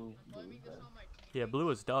survived. Get blue. I'm Blue blaming is this bad. on my team. Yeah, blue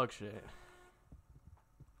was dog shit.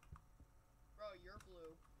 Bro, you're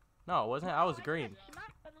blue. No, it wasn't. I was green.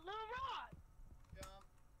 Smack a little rod. Jump.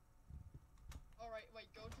 Alright,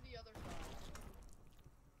 wait, go to the other side.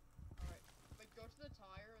 Alright, wait, go to the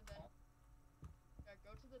tire and then... Yeah,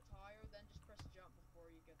 go to the tire, then just press jump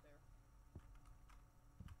before you get there.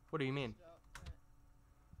 What do you mean?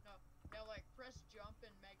 No, like, press jump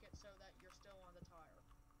and make it so that you're still on the tire.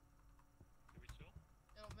 Did we chill?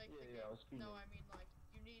 It'll make the Yeah, I game... was speeding. No, I mean, like,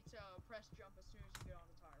 you need to press jump as soon as you get on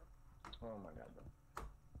the tire. Oh my god, bro.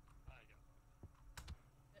 I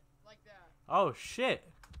got Like that. Oh, shit.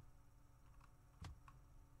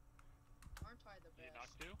 Aren't I the Did you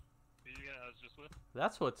knock best? two? Did you get I was just with?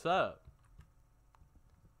 That's what's up.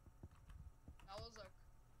 That was a...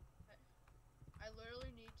 I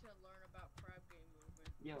literally need to learn about crab game movement.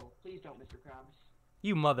 Yo, please don't, Mr. Krabs.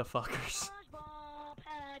 You motherfuckers. SpongeBob,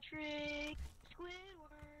 Patrick,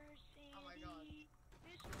 Squidward, Sandy, Oh my God.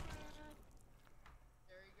 Mr. Krabs.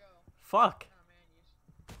 There you go. Fuck. Ah, man, you...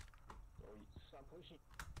 Oh, stop pushing.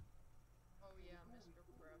 Oh yeah, Mr.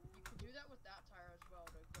 Crab. You can do that with that tire as well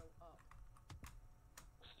to go up.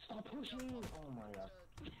 Stop pushing! Oh my god.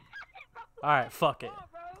 To- Alright, fuck it. Come on,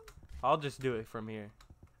 bro. I'll just do it from here.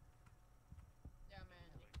 yeah, man.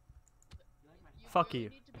 You Fuck really you.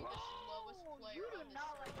 need to be the slowest Oh, player you do on this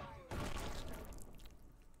not like server.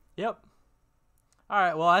 Yep.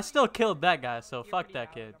 Alright, well, I still killed that guy, so fuck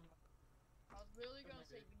that kid. I was really gonna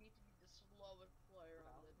say you need to be the slowest player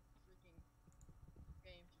on the freaking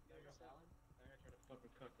game to do so.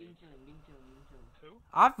 Bean chilling, bean chilling, bean chilling.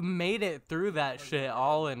 I've made it through that shit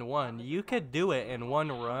all in one. You could do it in one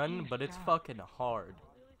run, but it's fucking hard.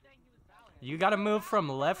 You gotta move from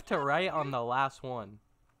left to right on the last one.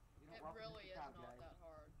 It really is not that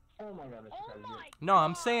hard. Oh my god, Mr. Oh Krabs. my No,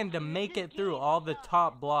 I'm God, saying to dude, make this it through game all the sucks.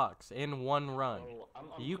 top blocks in one run. Oh, I'm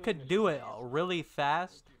You killing could Mr. do it Krabs. really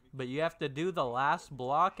fast, but you have to do the last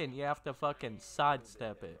block and you have to fucking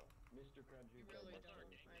sidestep it. Mr. Krabs, You you really got don't.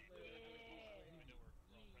 my I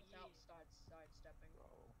literally without sidestepping.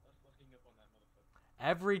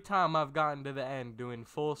 Every time I've gotten to the end doing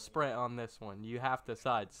full sprint on this one, you have to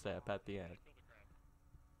sidestep at the end.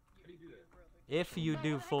 You really If you Bro, do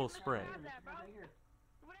where the heck full is Mr. sprint. Krabs at, bro? Right here.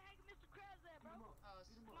 Where the heck is Mr. Krabs at, bro? Come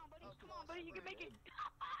Come on, buddy. Come on, buddy. You can make it.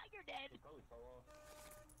 You're dead. He probably fell off.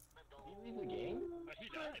 Let's go. Did he leave the game? He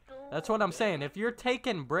died. That's what I'm saying. If you're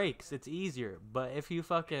taking breaks, it's easier. But if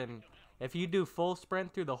If you do full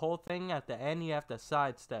sprint through the whole thing, at the end you have to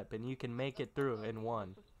sidestep, and you can make it through in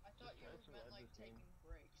one. I thought you meant like taking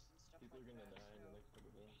breaks and stuff People are like gonna that. die in the next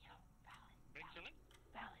couple games. Big chilling?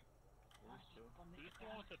 Do you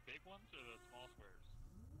still want the big ones or the small squares?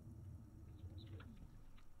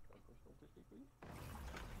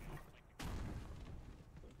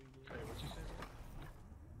 Hey, what you say?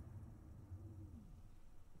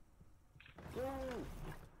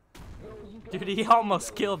 Dude, he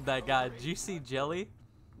almost killed that guy. Did you see Jelly?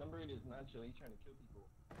 Number 8 is not chill. He's trying to kill people.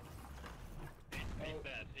 Eight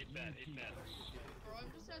bad. Bro,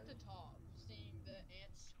 I'm just at the top, seeing the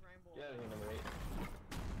ants scramble. Get out of here, number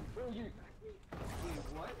 8. Bro, you. Wait,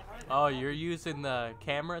 what? Oh, you're using the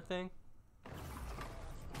camera thing?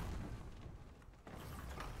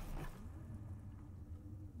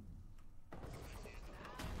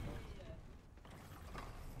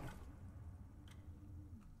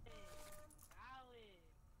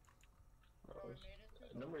 Bro, we made it through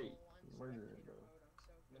the Number 8. whole one Murder, spectator bro. mode, I'm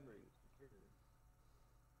so Number good. 8.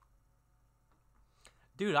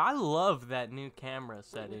 Dude, I love that new camera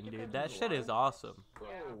setting, dude. That shit is awesome. Bro,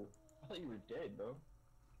 I thought you were dead, bro.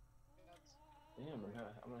 That's- Damn,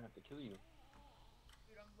 I'm gonna have to kill you.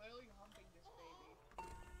 Dude, I'm literally humping this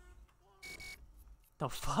baby. The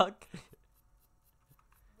fuck?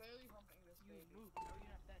 Literally humping this baby. How are you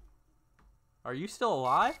not dead? Are you still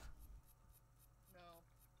alive? No.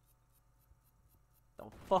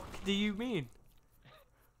 The fuck do you mean?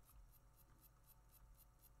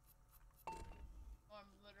 I'm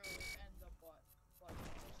literally in the butt of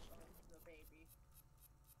the baby.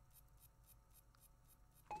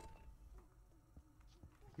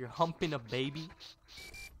 You're humping a baby?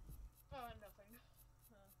 Oh, nothing.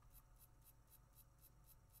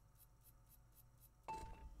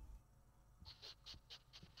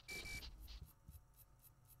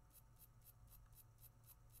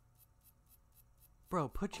 Bro,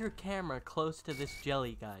 put your camera close to this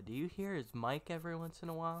jelly guy. Do you hear his mic every once in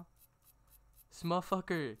a while? This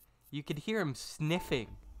motherfucker, you could hear him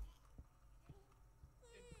sniffing.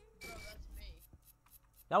 Bro, that's me.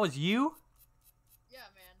 That was you? Yeah,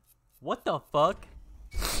 man. What the fuck?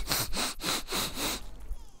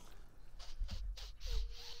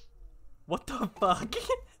 What the fuck?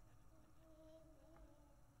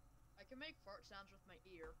 I can make fart sounds with my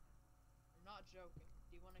ear. I'm not joking.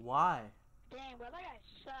 Do you want to? Why? Dang, bro, that guy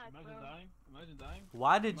sucked, bro. Imagine dying.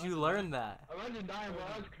 Why did you learn that? Imagine dying, bro.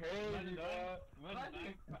 That's crazy, bro. Imagine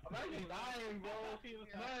dying. Imagine dying, bro.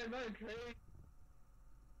 Imagine crazy.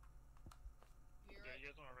 Hear Yeah, it? you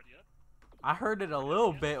guys aren't already up? I heard it a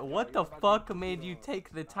little bit. What the fuck made you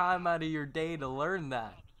take the time out of your day to learn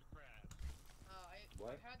that?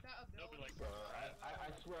 What? I had that ability. like, Bro,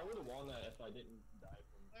 I swear I would have won that if I didn't die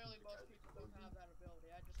from. Literally, most people don't have that ability.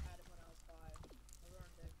 I just had it when I was 5. I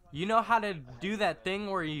learned it. When You know how to do that thing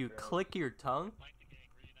where you click your tongue? Find the gang,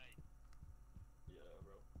 reunite. Yeah,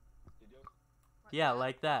 bro. Did you? Yeah,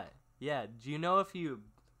 like that. Yeah, do you know if you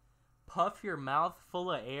puff your mouth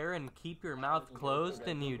full of air and keep your mouth closed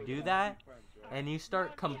and you do that, and you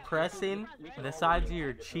start compressing the sides of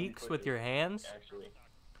your cheeks with your hands, Actually,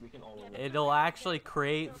 we can all win. it'll actually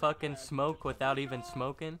create fucking smoke without even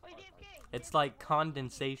smoking? It's like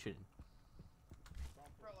condensation.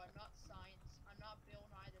 Bro, I'm not science. I'm not Bill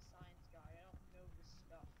Nye the Science Guy. I don't know this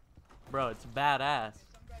stuff. Bro, it's badass.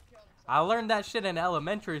 Some guy killed himself. I learned that shit in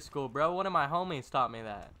elementary school, bro. One of my homies taught me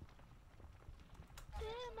that.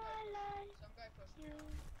 Some guy pushed me.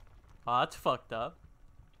 Oh, that's fucked up.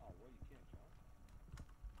 Oh, well, you can't, John.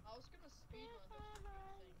 I was gonna speedrun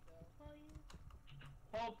this thing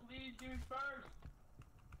though. Oh, please, dude, first.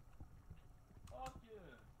 Fuck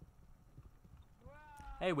yeah.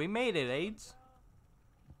 Hey, we made it, AIDS.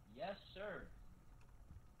 Yes, sir.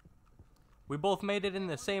 We both made it in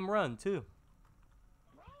the same run, too.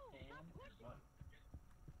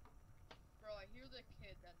 Bro, I hear the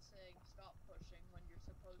kid that's saying stop pushing when you're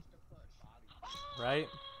supposed to push. Right?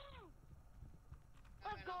 Yeah,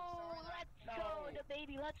 Let's man, go, I'm sorry let's go, the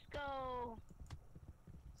baby, let's go.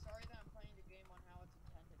 sorry that I'm playing the game on how it's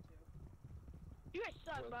intended to. You guys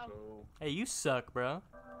suck, bro. Let's go. Hey, you suck, bro.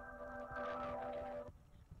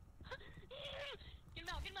 Get him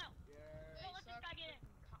out, get him out. They Don't let this suck. guy get in.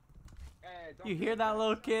 Hey, don't You hear forget that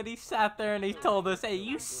little kid? He sat there and he told us, hey,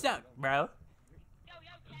 you suck, bro. Yo,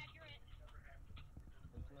 Tad, you're in.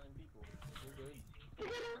 It's 9 people. We're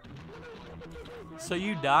good. So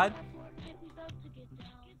you died? Get down. Get down.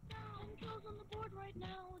 10 kills on the board right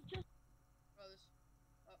now. Just Bro, this.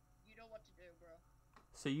 You know what to do, bro.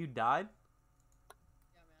 So you died?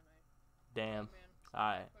 Yeah, man. Damn. Man,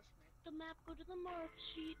 Alright. push me. the map, go to the mark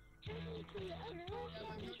sheet. Just to the Yeah,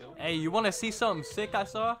 man, Chill. Hey, you want to see something sick I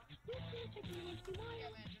saw? This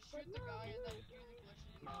the guy and then do the glitch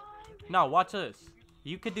in the elevator. No, watch this.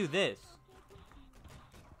 You could do this.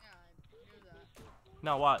 Yeah, I knew that.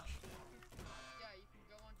 No, watch. Yeah, you can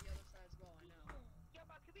go on the other side as well, I know. Yo,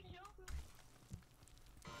 bro, can we chill?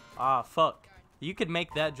 Ah, fuck. You could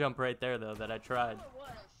make that jump right there, though, that I tried. Or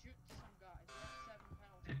what? Bro, shoot some guys. You have 7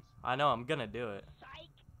 penalties. I know, I'm gonna do it. Psych,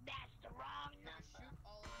 that's the wrong Bro, number. shoot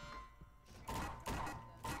all of them.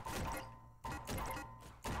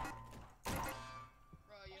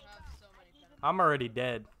 Bro, you have so many penalties. I'm already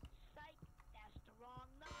dead. Psych, that's the wrong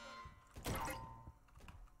number.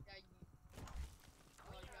 Yeah,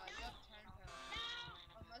 oh yeah, you have 10 penalties.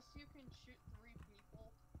 Unless you can shoot 3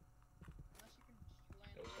 people. Unless you can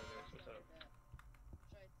land 3 shots that are dead.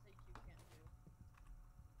 Which I think you can't do.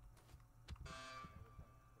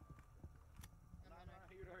 And then I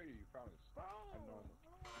You'd hurt you, promise. I'm normal.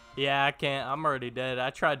 Yeah, I can't. I'm already dead. I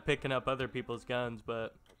tried picking up other people's guns,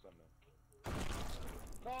 but... What's up now?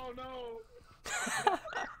 Oh no!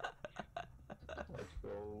 Let's go.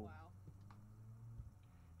 wow.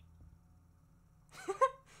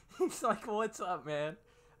 He's like, what's up, man?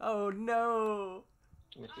 Oh, no.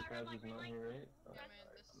 Mr. Krabs is not here, right? Oh, Yeah, man,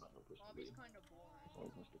 this lobby's kind of boring.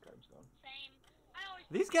 oh, Mr. Krabs gone. Same. I always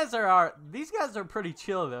These guys are pretty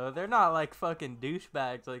chill, though. They're not like fucking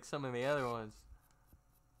douchebags like some of the other ones.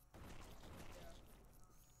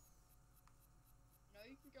 No,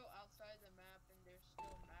 you can go outside the map, and there's still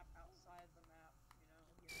a map outside the map.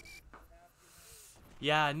 You know that.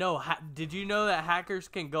 Yeah, no. Did you know that hackers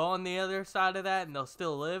can go on the other side of that and they'll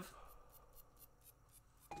still live?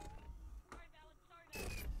 sorry, Valid.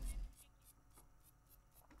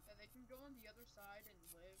 Yeah, they can go on the other side and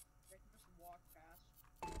live. They can just walk past.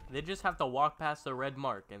 They just have to walk past the red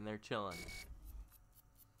mark and they're chilling.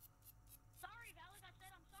 Sorry, Valid. I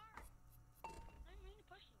said I'm sorry. I didn't mean to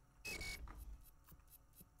push you.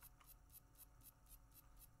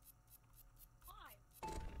 Why?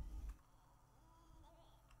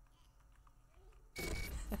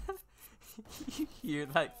 You hear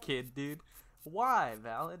that kid, dude? Why,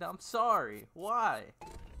 Valid? I'm sorry. Why?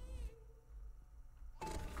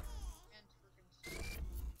 And freaking stupid.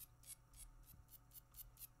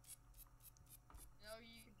 You know,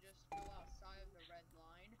 you can just go outside of the red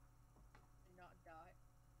line and not die.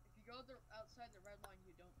 If you go outside the red line,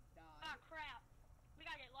 you don't die. Ah, crap. We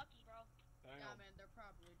gotta get lucky, bro. Yeah, man, they're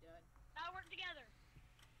probably dead. Gotta work together.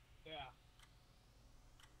 Yeah.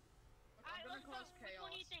 Look, I'm gonna cause Which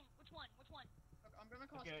one do you chaos. think? Which one? Which one? Look, I'm gonna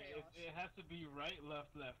cause Okay, chaos. it has to be right,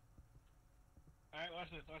 left, left. Alright,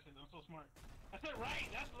 watch this, watch this. I'm so smart. I said right,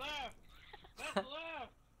 that's left! That's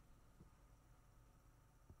left!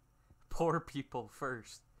 Poor people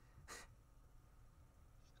first.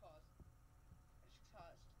 Just cause a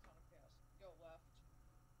ton of chaos. Go left.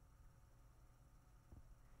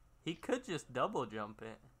 He could just double jump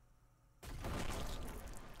it.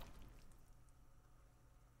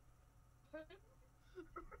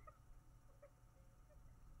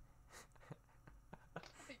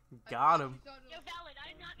 Got him. Yo, Valid, I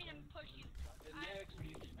did not mean to push you.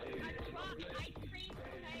 I dropped ice cream,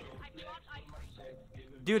 okay? I dropped ice cream.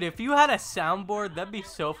 Dude, if you had a soundboard, that'd be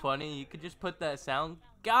so funny. You could just put that sound.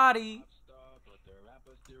 Gotti.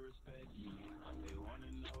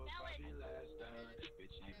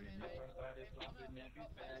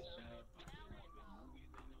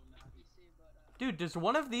 Dude, does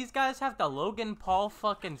one of these guys have the Logan Paul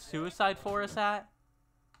fucking Suicide Forest hat?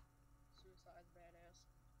 Suicide's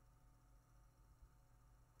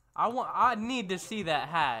badass. I need to see that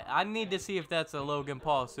hat. I need to see if that's a Logan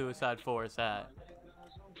Paul Suicide Forest hat.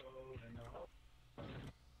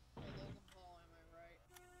 Logan Paul, am I right?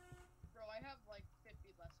 Bro, I have like 50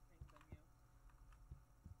 less pings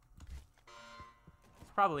than you. It's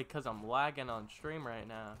probably because I'm lagging on stream right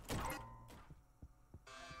now. Because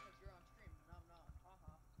you're on stream and I'm not.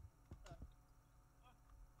 Haha.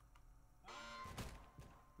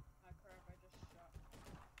 Ah crap, I just shot.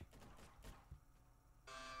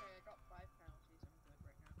 Okay, I got 5 penalties. I'm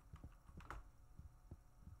good right now.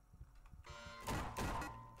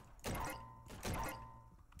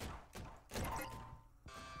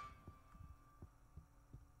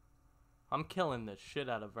 I'm killing the shit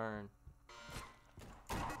out of Vern.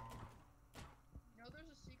 You know there's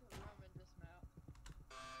a secret room in this map.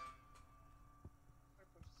 I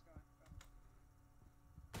pushed this guy.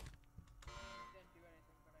 Didn't do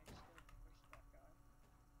anything, but I just didn't push that guy.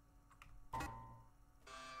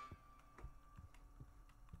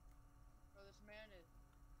 Bro, this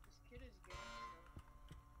kid is gangster.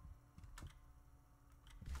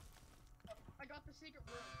 Oh, I got the secret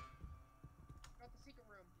room. Got the secret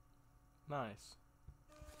room. Nice.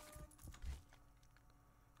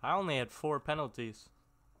 I only had 4 penalties.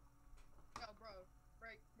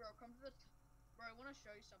 want to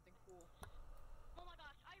show you something cool. Oh my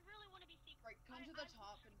gosh, I really want to be secret. Right, come to the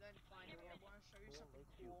top and then find me. I want to show you something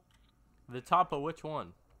cool. The top of which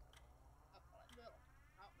one? I don't know.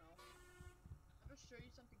 I'm gonna show you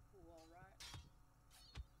something cool, alright?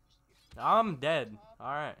 I'm dead.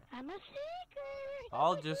 Alright. I'm a secret.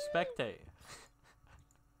 I'll just spectate.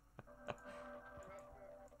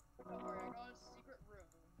 Don't worry, I got a secret room,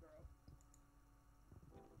 bro.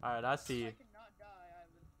 Alright, I see I you. cannot die.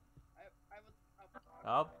 I would.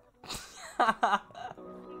 Oh.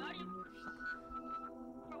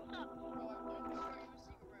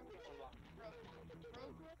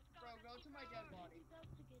 Bro, go to my dead body.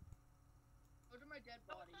 Go to my dead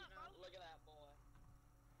body, you know? Look at that boy.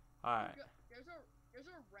 Alright. There's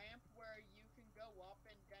a ramp where you can go up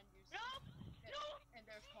and then you see and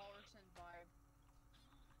there's Colors and Vibe.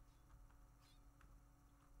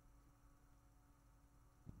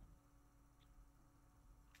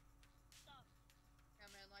 Yeah,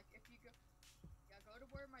 man, like if you go to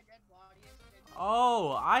where my dead body is and then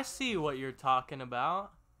Oh, I see what you're talking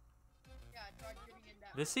about. yeah, try getting in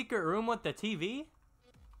that. The secret room with the TV?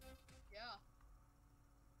 Yeah.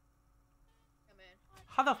 Yeah, man.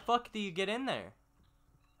 How the fuck do you get in there?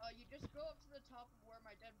 You just go up to the top of where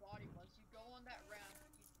my dead body was. You go on that ramp.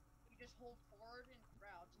 You just hold forward and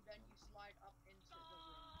crouch, and then you slide up into the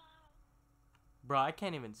room. Bro, I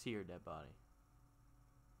can't even see your dead body.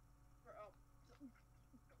 Bro,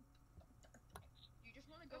 you just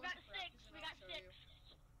want to go. We got into 6. practice and We I'll got show 6. you.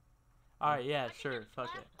 Alright, yeah, sure.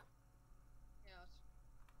 Fuck it. Yes.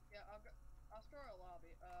 Yeah, I'll start a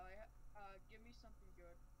lobby. Give me something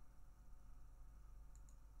good.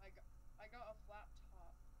 I got a flat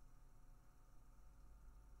top.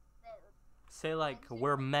 Bro, Say like,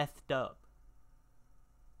 we're methed up.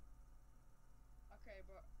 okay,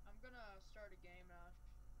 but I'm gonna start a game now.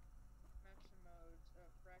 Maximum modes,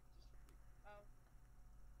 practice. I'll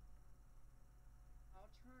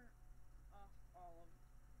turn off all of them.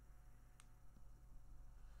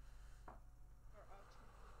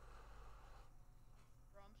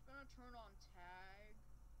 Or I'm just gonna turn on tag,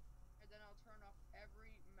 and then I'll turn off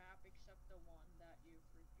every map except the one that you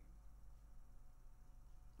freaking.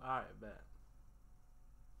 Alright, bet.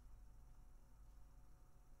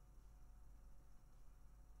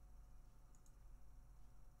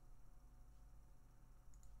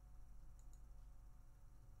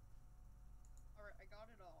 Alright, I got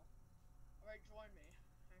it all. Alright, join me.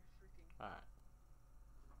 I freaking. Alright.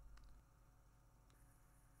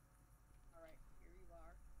 Alright, here you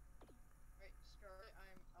are. Alright, start.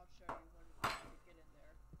 I'll show you how to get in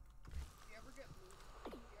there. If you ever get blue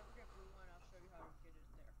line, I'll show you how to get in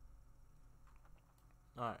there.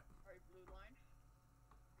 Alright. Alright, blue line.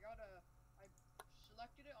 I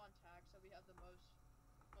selected it on tag so we have the most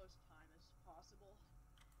time as possible.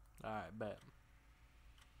 Alright, bet.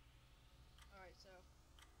 Alright, so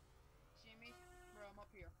see me? Bro, I'm up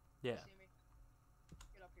here. Yeah. See me?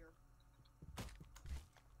 Get up here.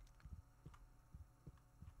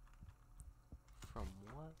 From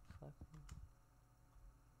what fucking...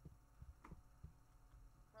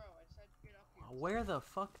 Bro, I said get up here. Where the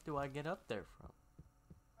fuck do I get up there from?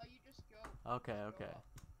 Oh, you just go. Okay, Just go okay. up.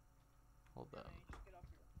 Hold Yeah, up. man, you just get up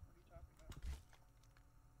here. What are you talking about?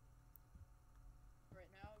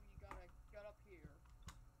 Right now, you gotta get up here.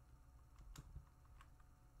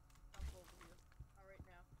 Jump over here. Alright,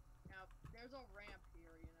 now, there's a ramp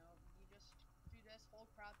here, you know. You just do this,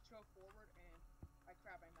 hold crouch, go forward, and...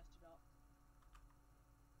 crap, I messed it up.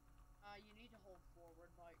 You need to hold forward,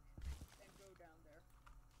 like, and go down there.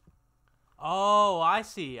 Oh, I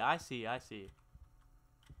see. Got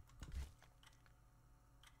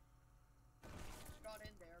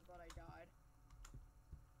in there, but I died.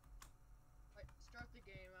 Like, start the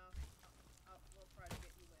game out. We'll try to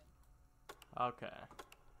get you in. Okay.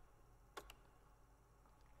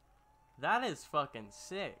 That is fucking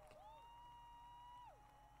sick.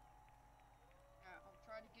 Yeah, I'll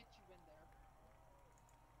try to get you in there.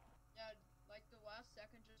 Yeah, like the last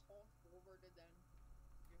second, just hold forward and then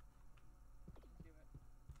you do it.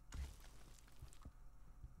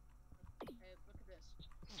 Hey, look at this.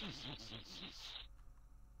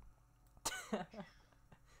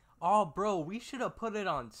 Oh, bro, we should have put it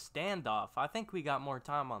on standoff. I think we got more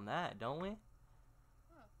time on that, don't we?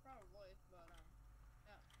 Huh, probably, but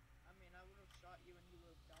yeah. I mean, I would have shot you and you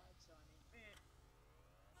would have died. So I mean,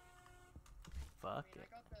 Fuck I it.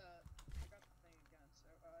 got the thing again. So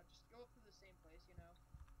just go up to the same place, you know.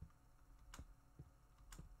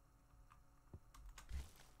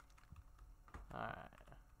 Alright.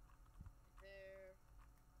 There.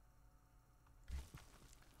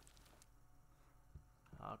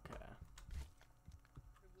 Okay.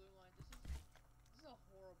 The blue line. This is a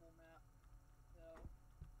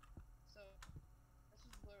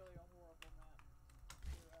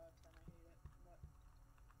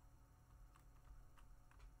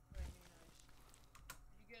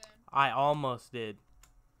I almost did.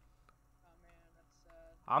 Oh man, that's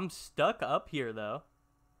sad. I'm stuck up here though.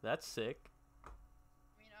 That's sick. I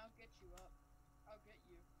mean, I'll get you up. I'll get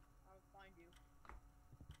you. I'll find you.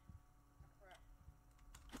 Oh, crap.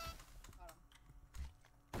 Got him.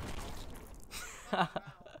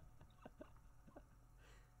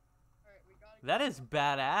 Alright, we gotta That get is up.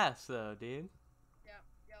 badass though, dude. Yeah,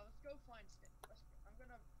 let's go find I'm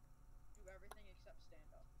gonna do everything except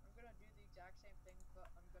standoff. I'm gonna do the exact same thing, but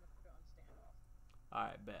I'm gonna put it on standoff.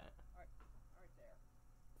 Alright, bet. Right there.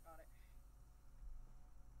 Got it.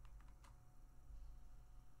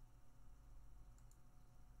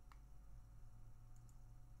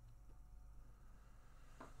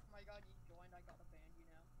 Oh my god, you joined, I gotta ban you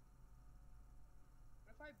now.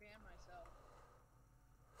 What if I ban myself?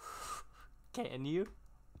 Can you?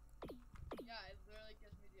 Yeah, it literally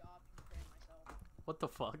gives me the option to ban myself. What the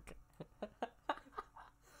fuck?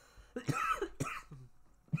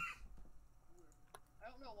 I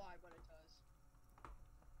don't know why, but it does.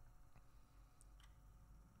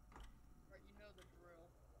 Right, you know the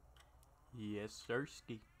drill. Yes,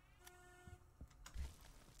 sirski.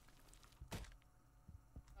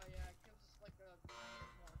 Oh yeah, it gives us like a kind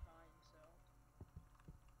of more time, so.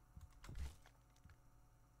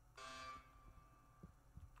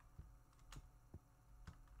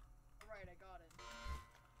 Alright, I got it.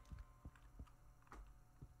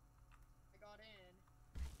 I got in.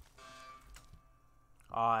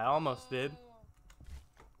 Oh, I almost did.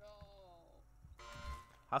 No.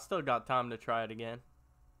 I still got time to try it again.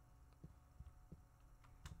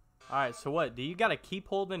 Alright, so what? Do you gotta keep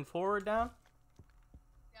holding forward down?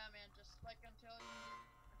 Yeah, man, just like until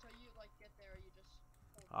you like get there, you just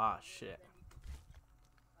hold Ah, forward, shit. then you can,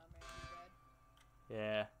 oh man, you dead?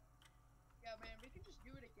 Yeah. Yeah, man, we can just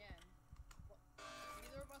do it again. Well,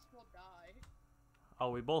 neither of us will die.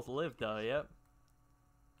 Oh, we both lived though, yep.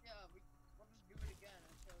 Yeah, we'll just do it again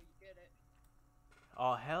until you get it.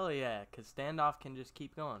 Oh, hell yeah, because standoff can just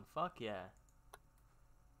keep going. Fuck yeah.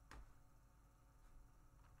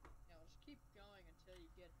 Yeah, we'll just keep going until you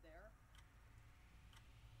get there.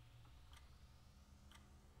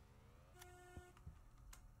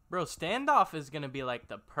 Bro, standoff is gonna be like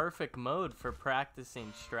the perfect mode for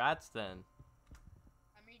practicing strats then.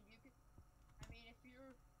 I mean, you could. I mean, if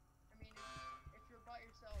you're by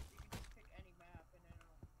yourself, you can just pick any map and then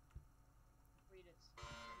it'll complete it. I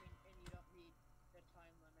mean, and you don't need the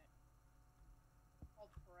time limit. It's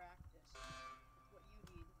called practice. It's what you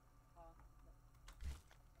need.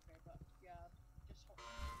 Okay, but yeah,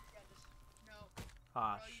 just no.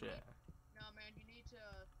 Ah, No, you shit. No, man, you need to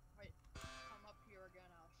wait. Come up here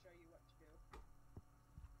again. I'll show you what to do.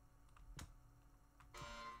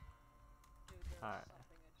 Dude, there's Alright.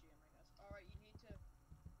 something that's jamming us. Alright, you need to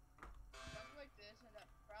jump like this and then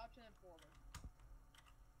crouch and then forward.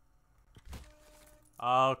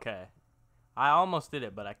 Okay. I almost did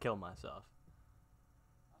it, but I killed myself.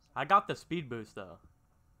 Awesome. I got the speed boost though.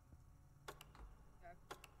 Okay.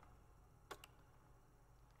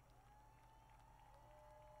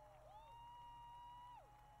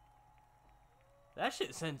 That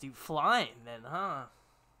shit sends you flying then, huh?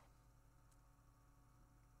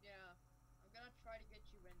 Yeah, I'm gonna try to get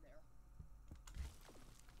you in there.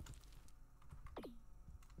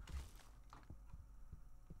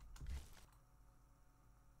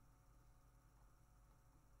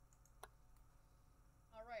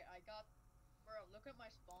 Alright, I got. Bro, look at my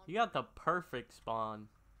spawn. You got the perfect spawn.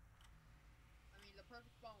 I mean, the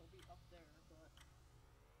perfect spawn will be up there, but.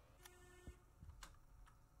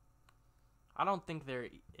 I don't think there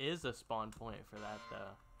is a spawn point for that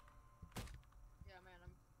though. Yeah, man,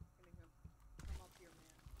 I'm gonna come up here,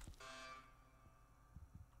 man.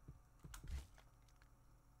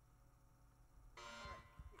 Alright,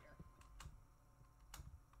 here.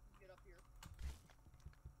 Get up here.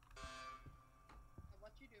 And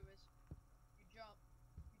what you do is, you jump,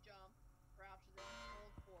 crouch, and then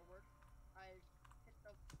hold forward. I hit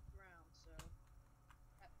the ground, so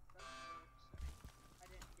that doesn't work, so I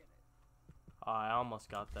didn't get it. Oh, I almost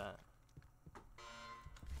got that.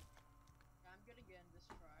 Yeah, I'm gonna get in this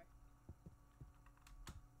try.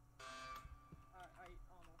 I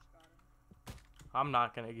almost got him. I'm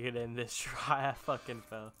not gonna get in this try. I fucking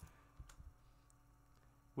fell.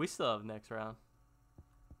 We still have next round.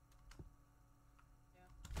 Yeah.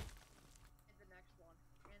 In the next one.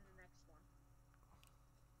 In the next one.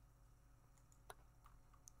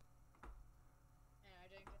 And I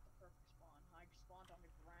didn't get the perfect spawn. I spawned on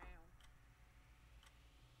the ground.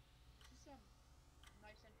 This is some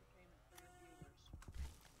nice entertainment for your viewers.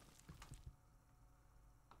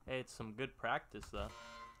 Hey, it's some good practice though.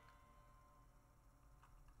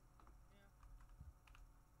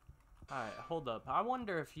 Alright, hold up. I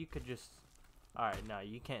wonder if you could just... Alright, no,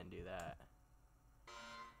 you can't do that.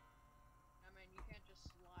 I mean, you can't just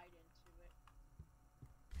slide into it.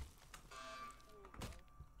 That'd be cool, though.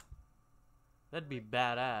 That'd be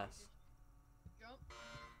badass. Jump,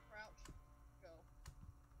 crouch, go.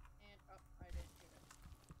 And up, I didn't do it.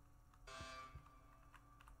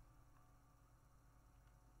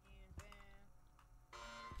 And bam.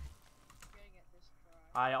 Getting it this try.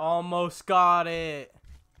 I almost got it.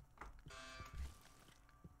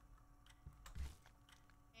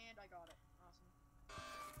 And I got it. Awesome.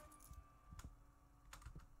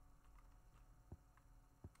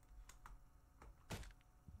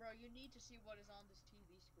 Bro, you need to see what is on this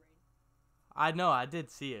TV screen. I know, I did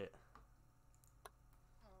see it.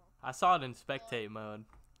 Oh. I saw it in spectate mode.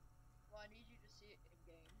 Well, I need you to see it in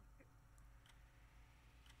game.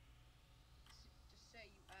 Just say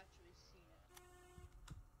you actually seen it. Alright.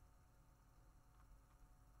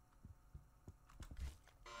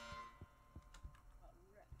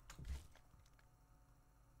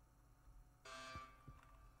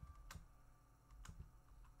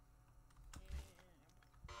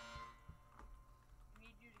 I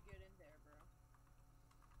need you to get in there, bro.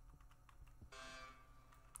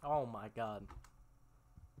 Oh my god.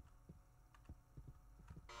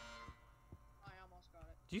 I almost got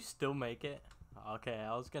it. Do you still make it? Okay,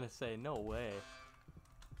 I was gonna say, no way.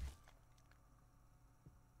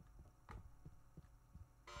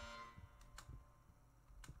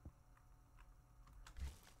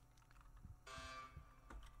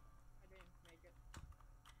 I didn't make it.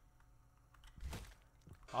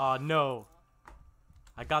 Oh no.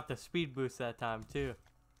 I got the speed boost that time too.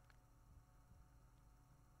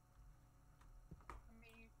 I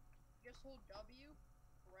mean, you just hold W,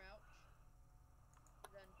 crouch,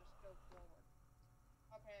 then just go forward.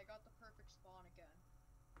 Okay, I got the perfect spawn again.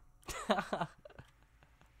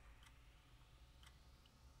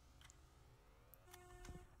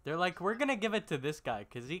 They're like, we're gonna give it to this guy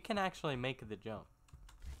because he can actually make the jump.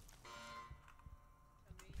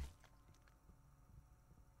 To me.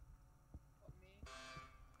 What, me?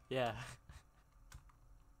 Yeah. I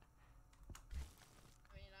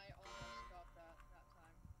mean, I almost got that time.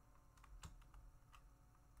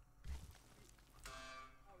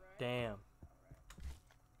 Alright. Damn.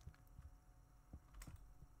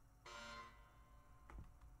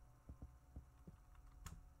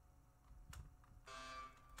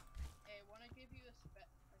 Hey, wanna give you a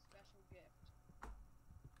special gift.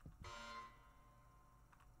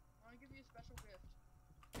 Wanna give you a special gift.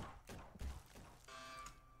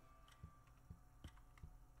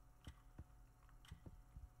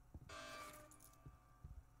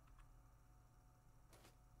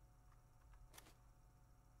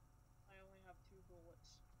 I only have 2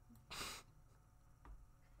 bullets.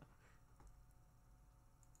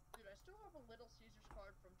 Dude, I still have a Little Caesars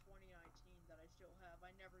card from 2019 that I still have.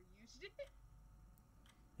 I never used it.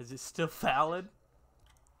 Is it still valid?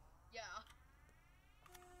 Yeah.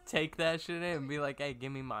 Take that shit in and be like, hey,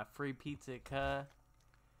 give me my free pizza, cuh.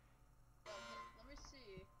 Let me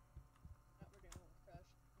see. Oh, we're getting a little cash.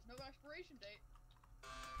 There's no expiration date.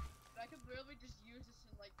 But I could literally just use this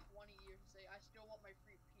in like 20 years and say, I still want my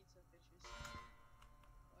free pizza, bitches.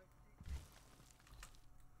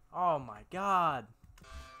 Oh my god.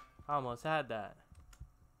 I almost had that.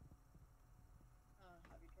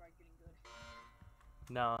 Have you tried getting good?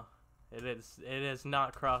 No. It has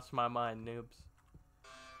not crossed my mind, noobs. Ah,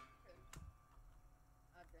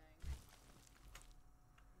 dang.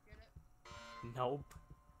 You get it? Nope.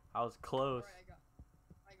 I was close. Alright,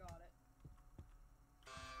 I got it.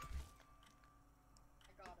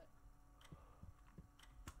 I got it.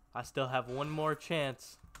 I still have one more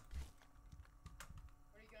chance.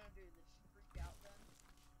 What are you gonna do? Just freak out then?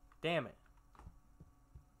 Damn it.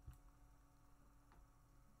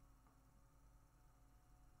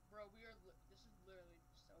 Bro, this is literally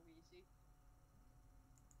so easy.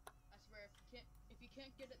 I swear, if you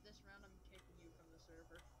can't get it this round, I'm kicking you from the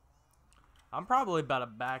server. I'm probably about to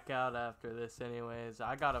back out after this anyways.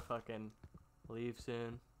 I gotta fucking leave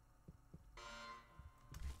soon.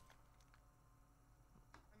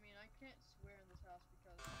 I mean, I can't swear in this house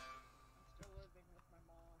because I'm still living with my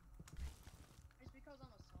mom. It's because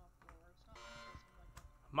I'm a sophomore. It's not because I'm like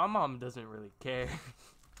a... My mom doesn't really care.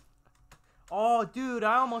 Oh, dude,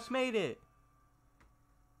 I almost made it.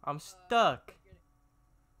 I'm stuck.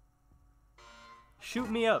 Shoot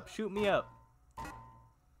me up, shoot me up.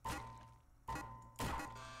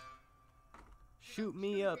 Shoot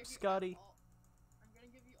me up, Scotty. I'm gonna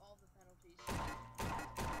give you all the penalties.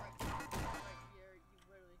 Right here, you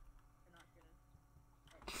literally cannot get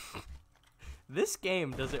in. This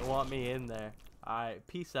game doesn't want me in there. Alright,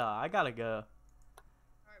 peace out. I gotta go.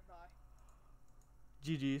 Alright, bye.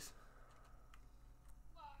 GG's.